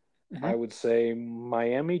 I would say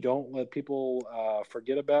Miami, don't let people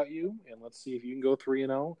forget about you, and let's see if you can go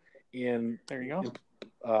 3-0 in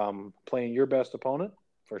playing your best opponent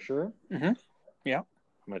for sure. Yeah.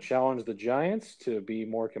 I'm going to challenge the Giants to be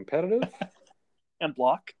more competitive. And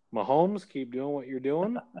block. Mahomes, keep doing what you're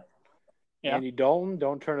doing. Andy Dalton,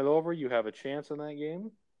 don't turn it over. You have a chance in that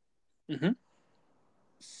game.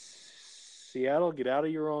 Seattle, get out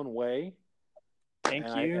of your own way. Thank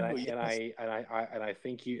you. I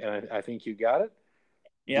think you got it.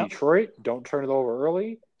 Yeah. Detroit, don't turn it over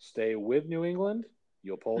early. Stay with New England.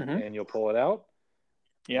 You'll pull it out.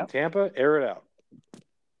 Yeah. And Tampa, air it out.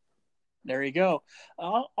 There you go.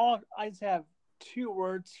 I just have 2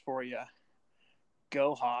 words for you.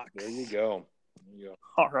 Go Hawks. There you go.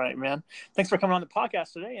 All right, man. Thanks for coming on the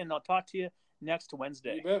podcast today, and I'll talk to you next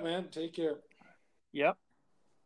Wednesday. You bet, man. Take care. Yep.